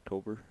end of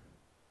October.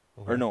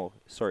 Okay. Or no,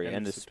 sorry, End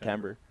end of of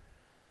September.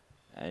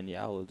 And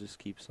yeah, we'll just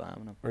keep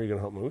slamming them. Are you going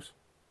to hunt moose?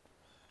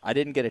 I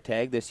didn't get a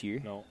tag this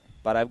year, No.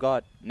 but I've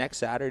got next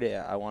Saturday.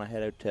 I want to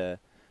head out to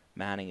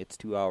Manning. It's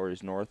 2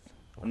 hours north.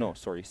 Okay. No,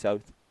 sorry,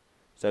 south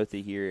of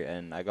here,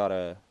 and I got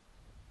a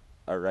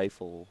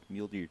rifle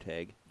mule deer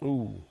tag.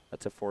 Ooh,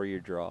 That's a 4-year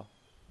draw.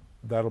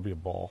 that'll be a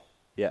ball.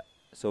 Yeah.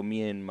 So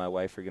me and my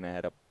wife are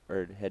gonna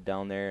head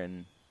down there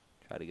and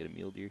try to get a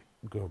mule deer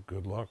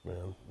Good luck,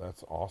 man.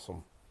 That's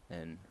awesome.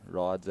 and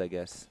rods. I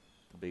guess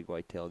the big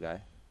whitetail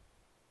guy.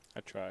 I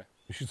try.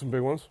 You shoot some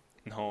big ones?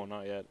 No,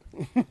 not yet.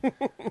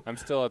 I'm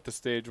still at the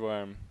stage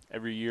where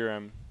every year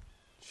I'm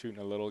shooting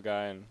a little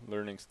guy and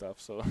learning stuff.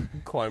 So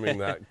climbing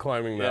that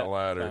Yeah,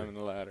 ladder. climbing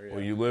the ladder. Yeah.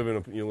 Well, you live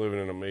in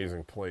an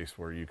amazing place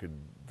where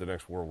the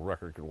next world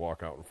record could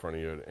walk out in front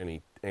of you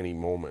at any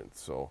moment.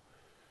 So,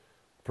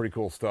 pretty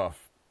cool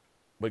stuff.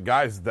 But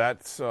guys,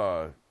 that's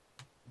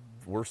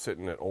we're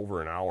sitting at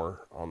over an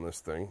hour on this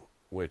thing,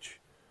 which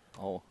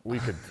Oh, we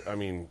could. I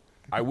mean,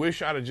 I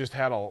wish I'd have just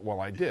had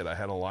I did. I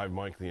had a live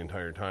mic the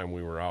entire time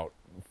we were out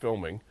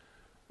filming,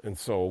 and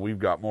so we've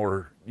got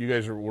more. You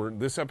guys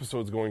this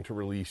episode's going to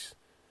release.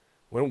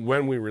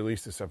 When we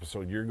release this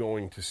episode, you're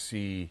going to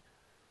see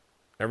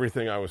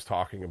everything I was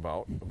talking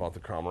about the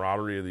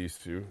camaraderie of these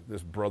two,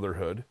 this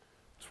brotherhood,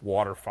 this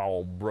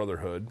waterfowl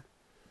brotherhood,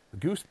 the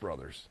Goose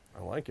Brothers.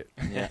 I like it.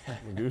 yeah.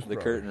 The Goose The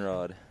Brothers. curtain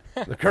rod.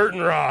 The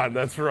curtain rod.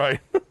 That's right.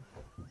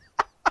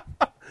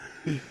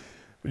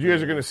 But you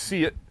guys are going to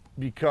see it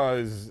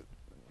because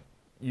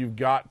you've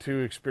got to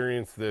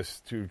experience this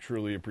to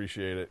truly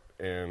appreciate it,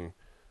 and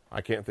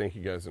I can't thank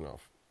you guys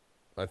enough.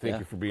 I thank Yeah.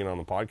 you for being on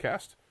the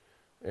podcast.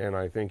 And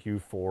I thank you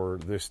for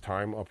this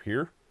time up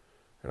here.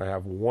 And I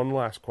have one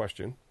last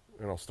question,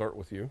 and I'll start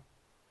with you.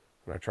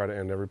 And I try to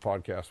end every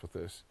podcast with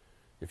this.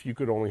 If you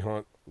could only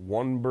hunt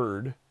one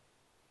bird,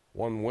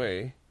 one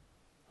way,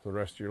 for the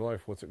rest of your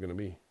life, what's it going to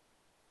be?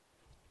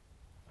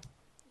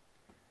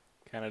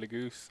 Canada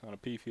goose on a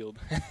pea field.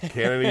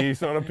 Canada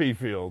geese on a pea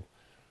field.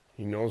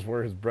 He knows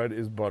where his bread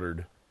is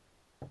buttered.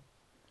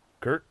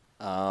 Kurt?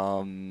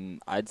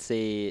 I'd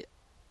say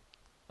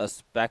a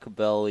speck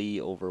belly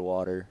over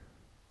water.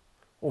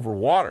 Over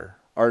water.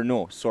 Or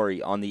no,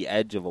 sorry, on the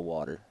edge of a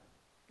water.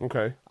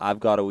 Okay. I've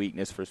got a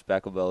weakness for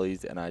speckle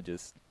bellies, and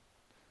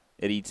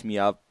it eats me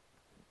up.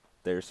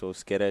 They're so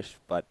skittish,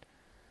 but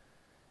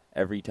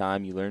every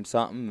time you learn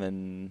something,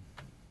 and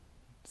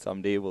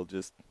someday we'll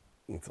just...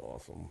 It's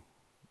awesome.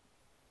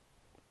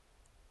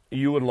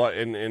 You would like,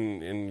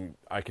 and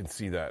I can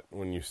see that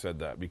when you said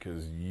that,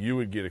 because you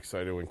would get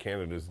excited when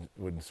Canada's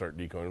would start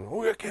decoying.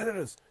 Oh, yeah,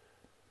 Canada's.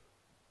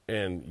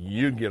 And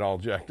you'd get all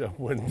jacked up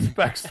when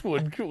specs were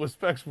Bars.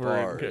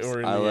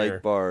 in the I air.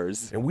 like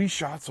bars. And we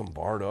shot some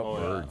barred up Oh, yeah.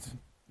 birds.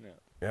 Yeah.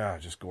 Yeah,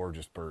 just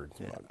gorgeous birds.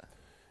 Yeah. But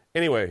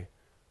anyway,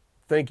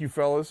 thank you,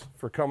 fellas,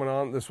 for coming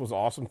on. This was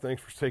awesome.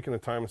 Thanks for taking the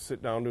time to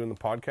sit down doing the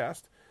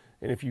podcast.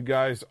 And if you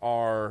guys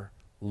are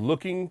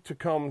looking to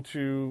come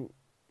to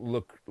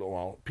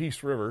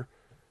Peace River,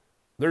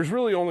 there's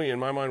really only, in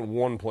my mind,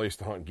 one place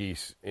to hunt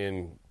geese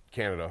in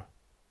Canada,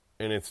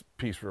 and it's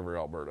Peace River,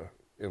 Alberta,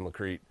 in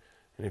Lacrete.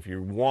 And if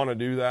you want to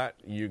do that,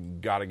 you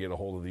got to get a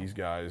hold of these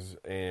guys.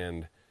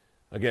 And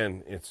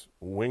again, it's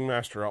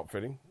Wingmaster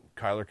Outfitting,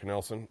 Kyler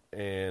Knelsen,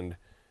 and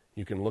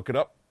you can look it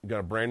up. You got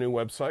a brand new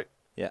website,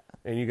 Yeah.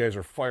 and you guys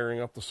are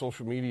firing up the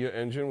social media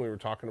engine. We were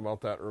talking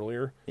about that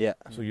earlier. Yeah.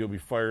 So you'll be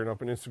firing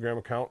up an Instagram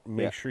account.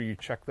 Make Yeah. sure you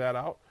check that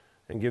out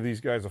and give these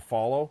guys a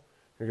follow.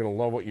 You're going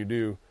to love what you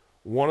do.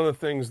 One of the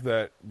things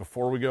that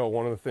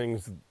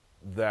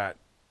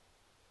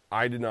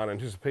I did not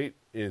anticipate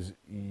is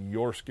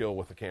your skill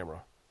with the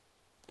camera.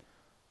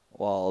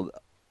 Well,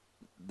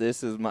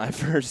 this is my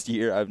first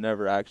year. I've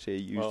never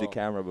actually used a Well,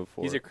 camera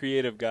before. He's a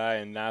creative guy,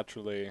 and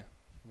naturally,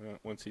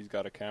 once he's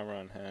got a camera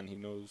on hand, he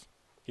knows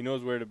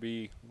where to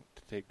be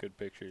to take good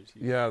pictures.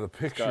 Yeah, the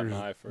he's got an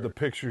pictures, eye for the it.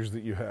 pictures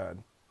that you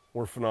had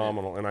were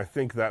phenomenal, and I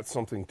think that's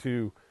something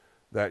too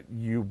that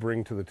you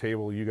bring to the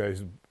table. You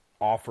guys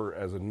offer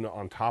as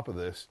on top of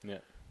this. Yeah.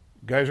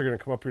 Guys are going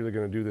to come up here. They're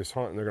going to do this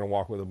hunt, and they're going to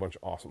walk with a bunch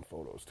of awesome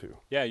photos too.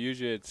 Yeah,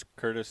 usually it's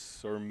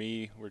Curtis or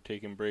me. We're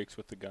taking breaks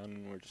with the gun,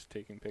 and we're just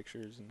taking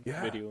pictures and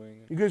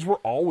videoing. You guys were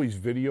always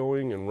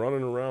videoing and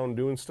running around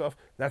doing stuff.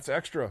 That's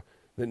extra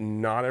that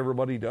not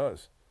everybody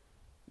does,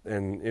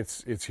 and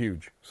it's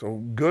huge. So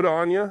good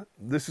on you.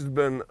 This has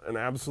been an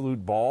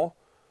absolute ball,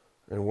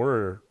 and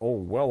we're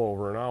well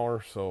over an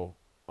hour. So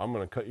I'm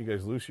going to cut you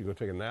guys loose. You go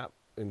take a nap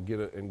and get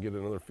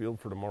another field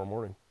for tomorrow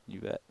morning.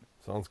 You bet.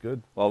 Sounds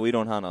good. Well, we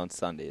don't hunt on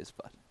Sundays,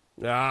 but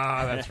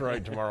That's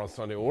right. Tomorrow's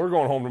Sunday. Well, we're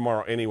going home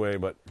tomorrow anyway,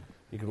 but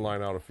you can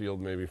line out a field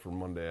maybe for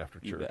Monday after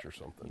church or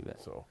something. You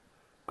bet. So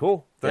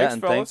cool. Thanks,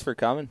 and fellas. thanks for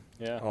coming.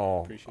 Yeah.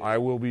 Oh, I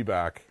will be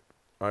back.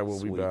 I will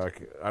Sweet. be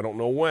back. I don't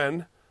know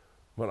when,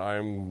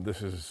 but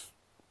this is,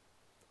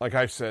 like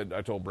I said,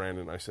 I told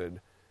Brandon, I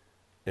said,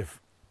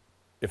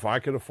 if I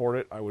could afford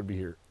it, I would be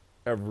here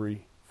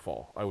every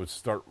fall. I would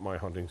start my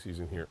hunting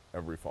season here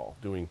every fall,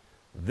 doing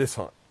this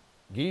hunt,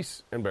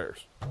 geese and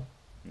bears.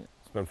 Yeah.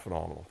 It's been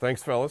phenomenal.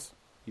 Thanks, fellas.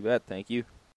 You bet. Thank you.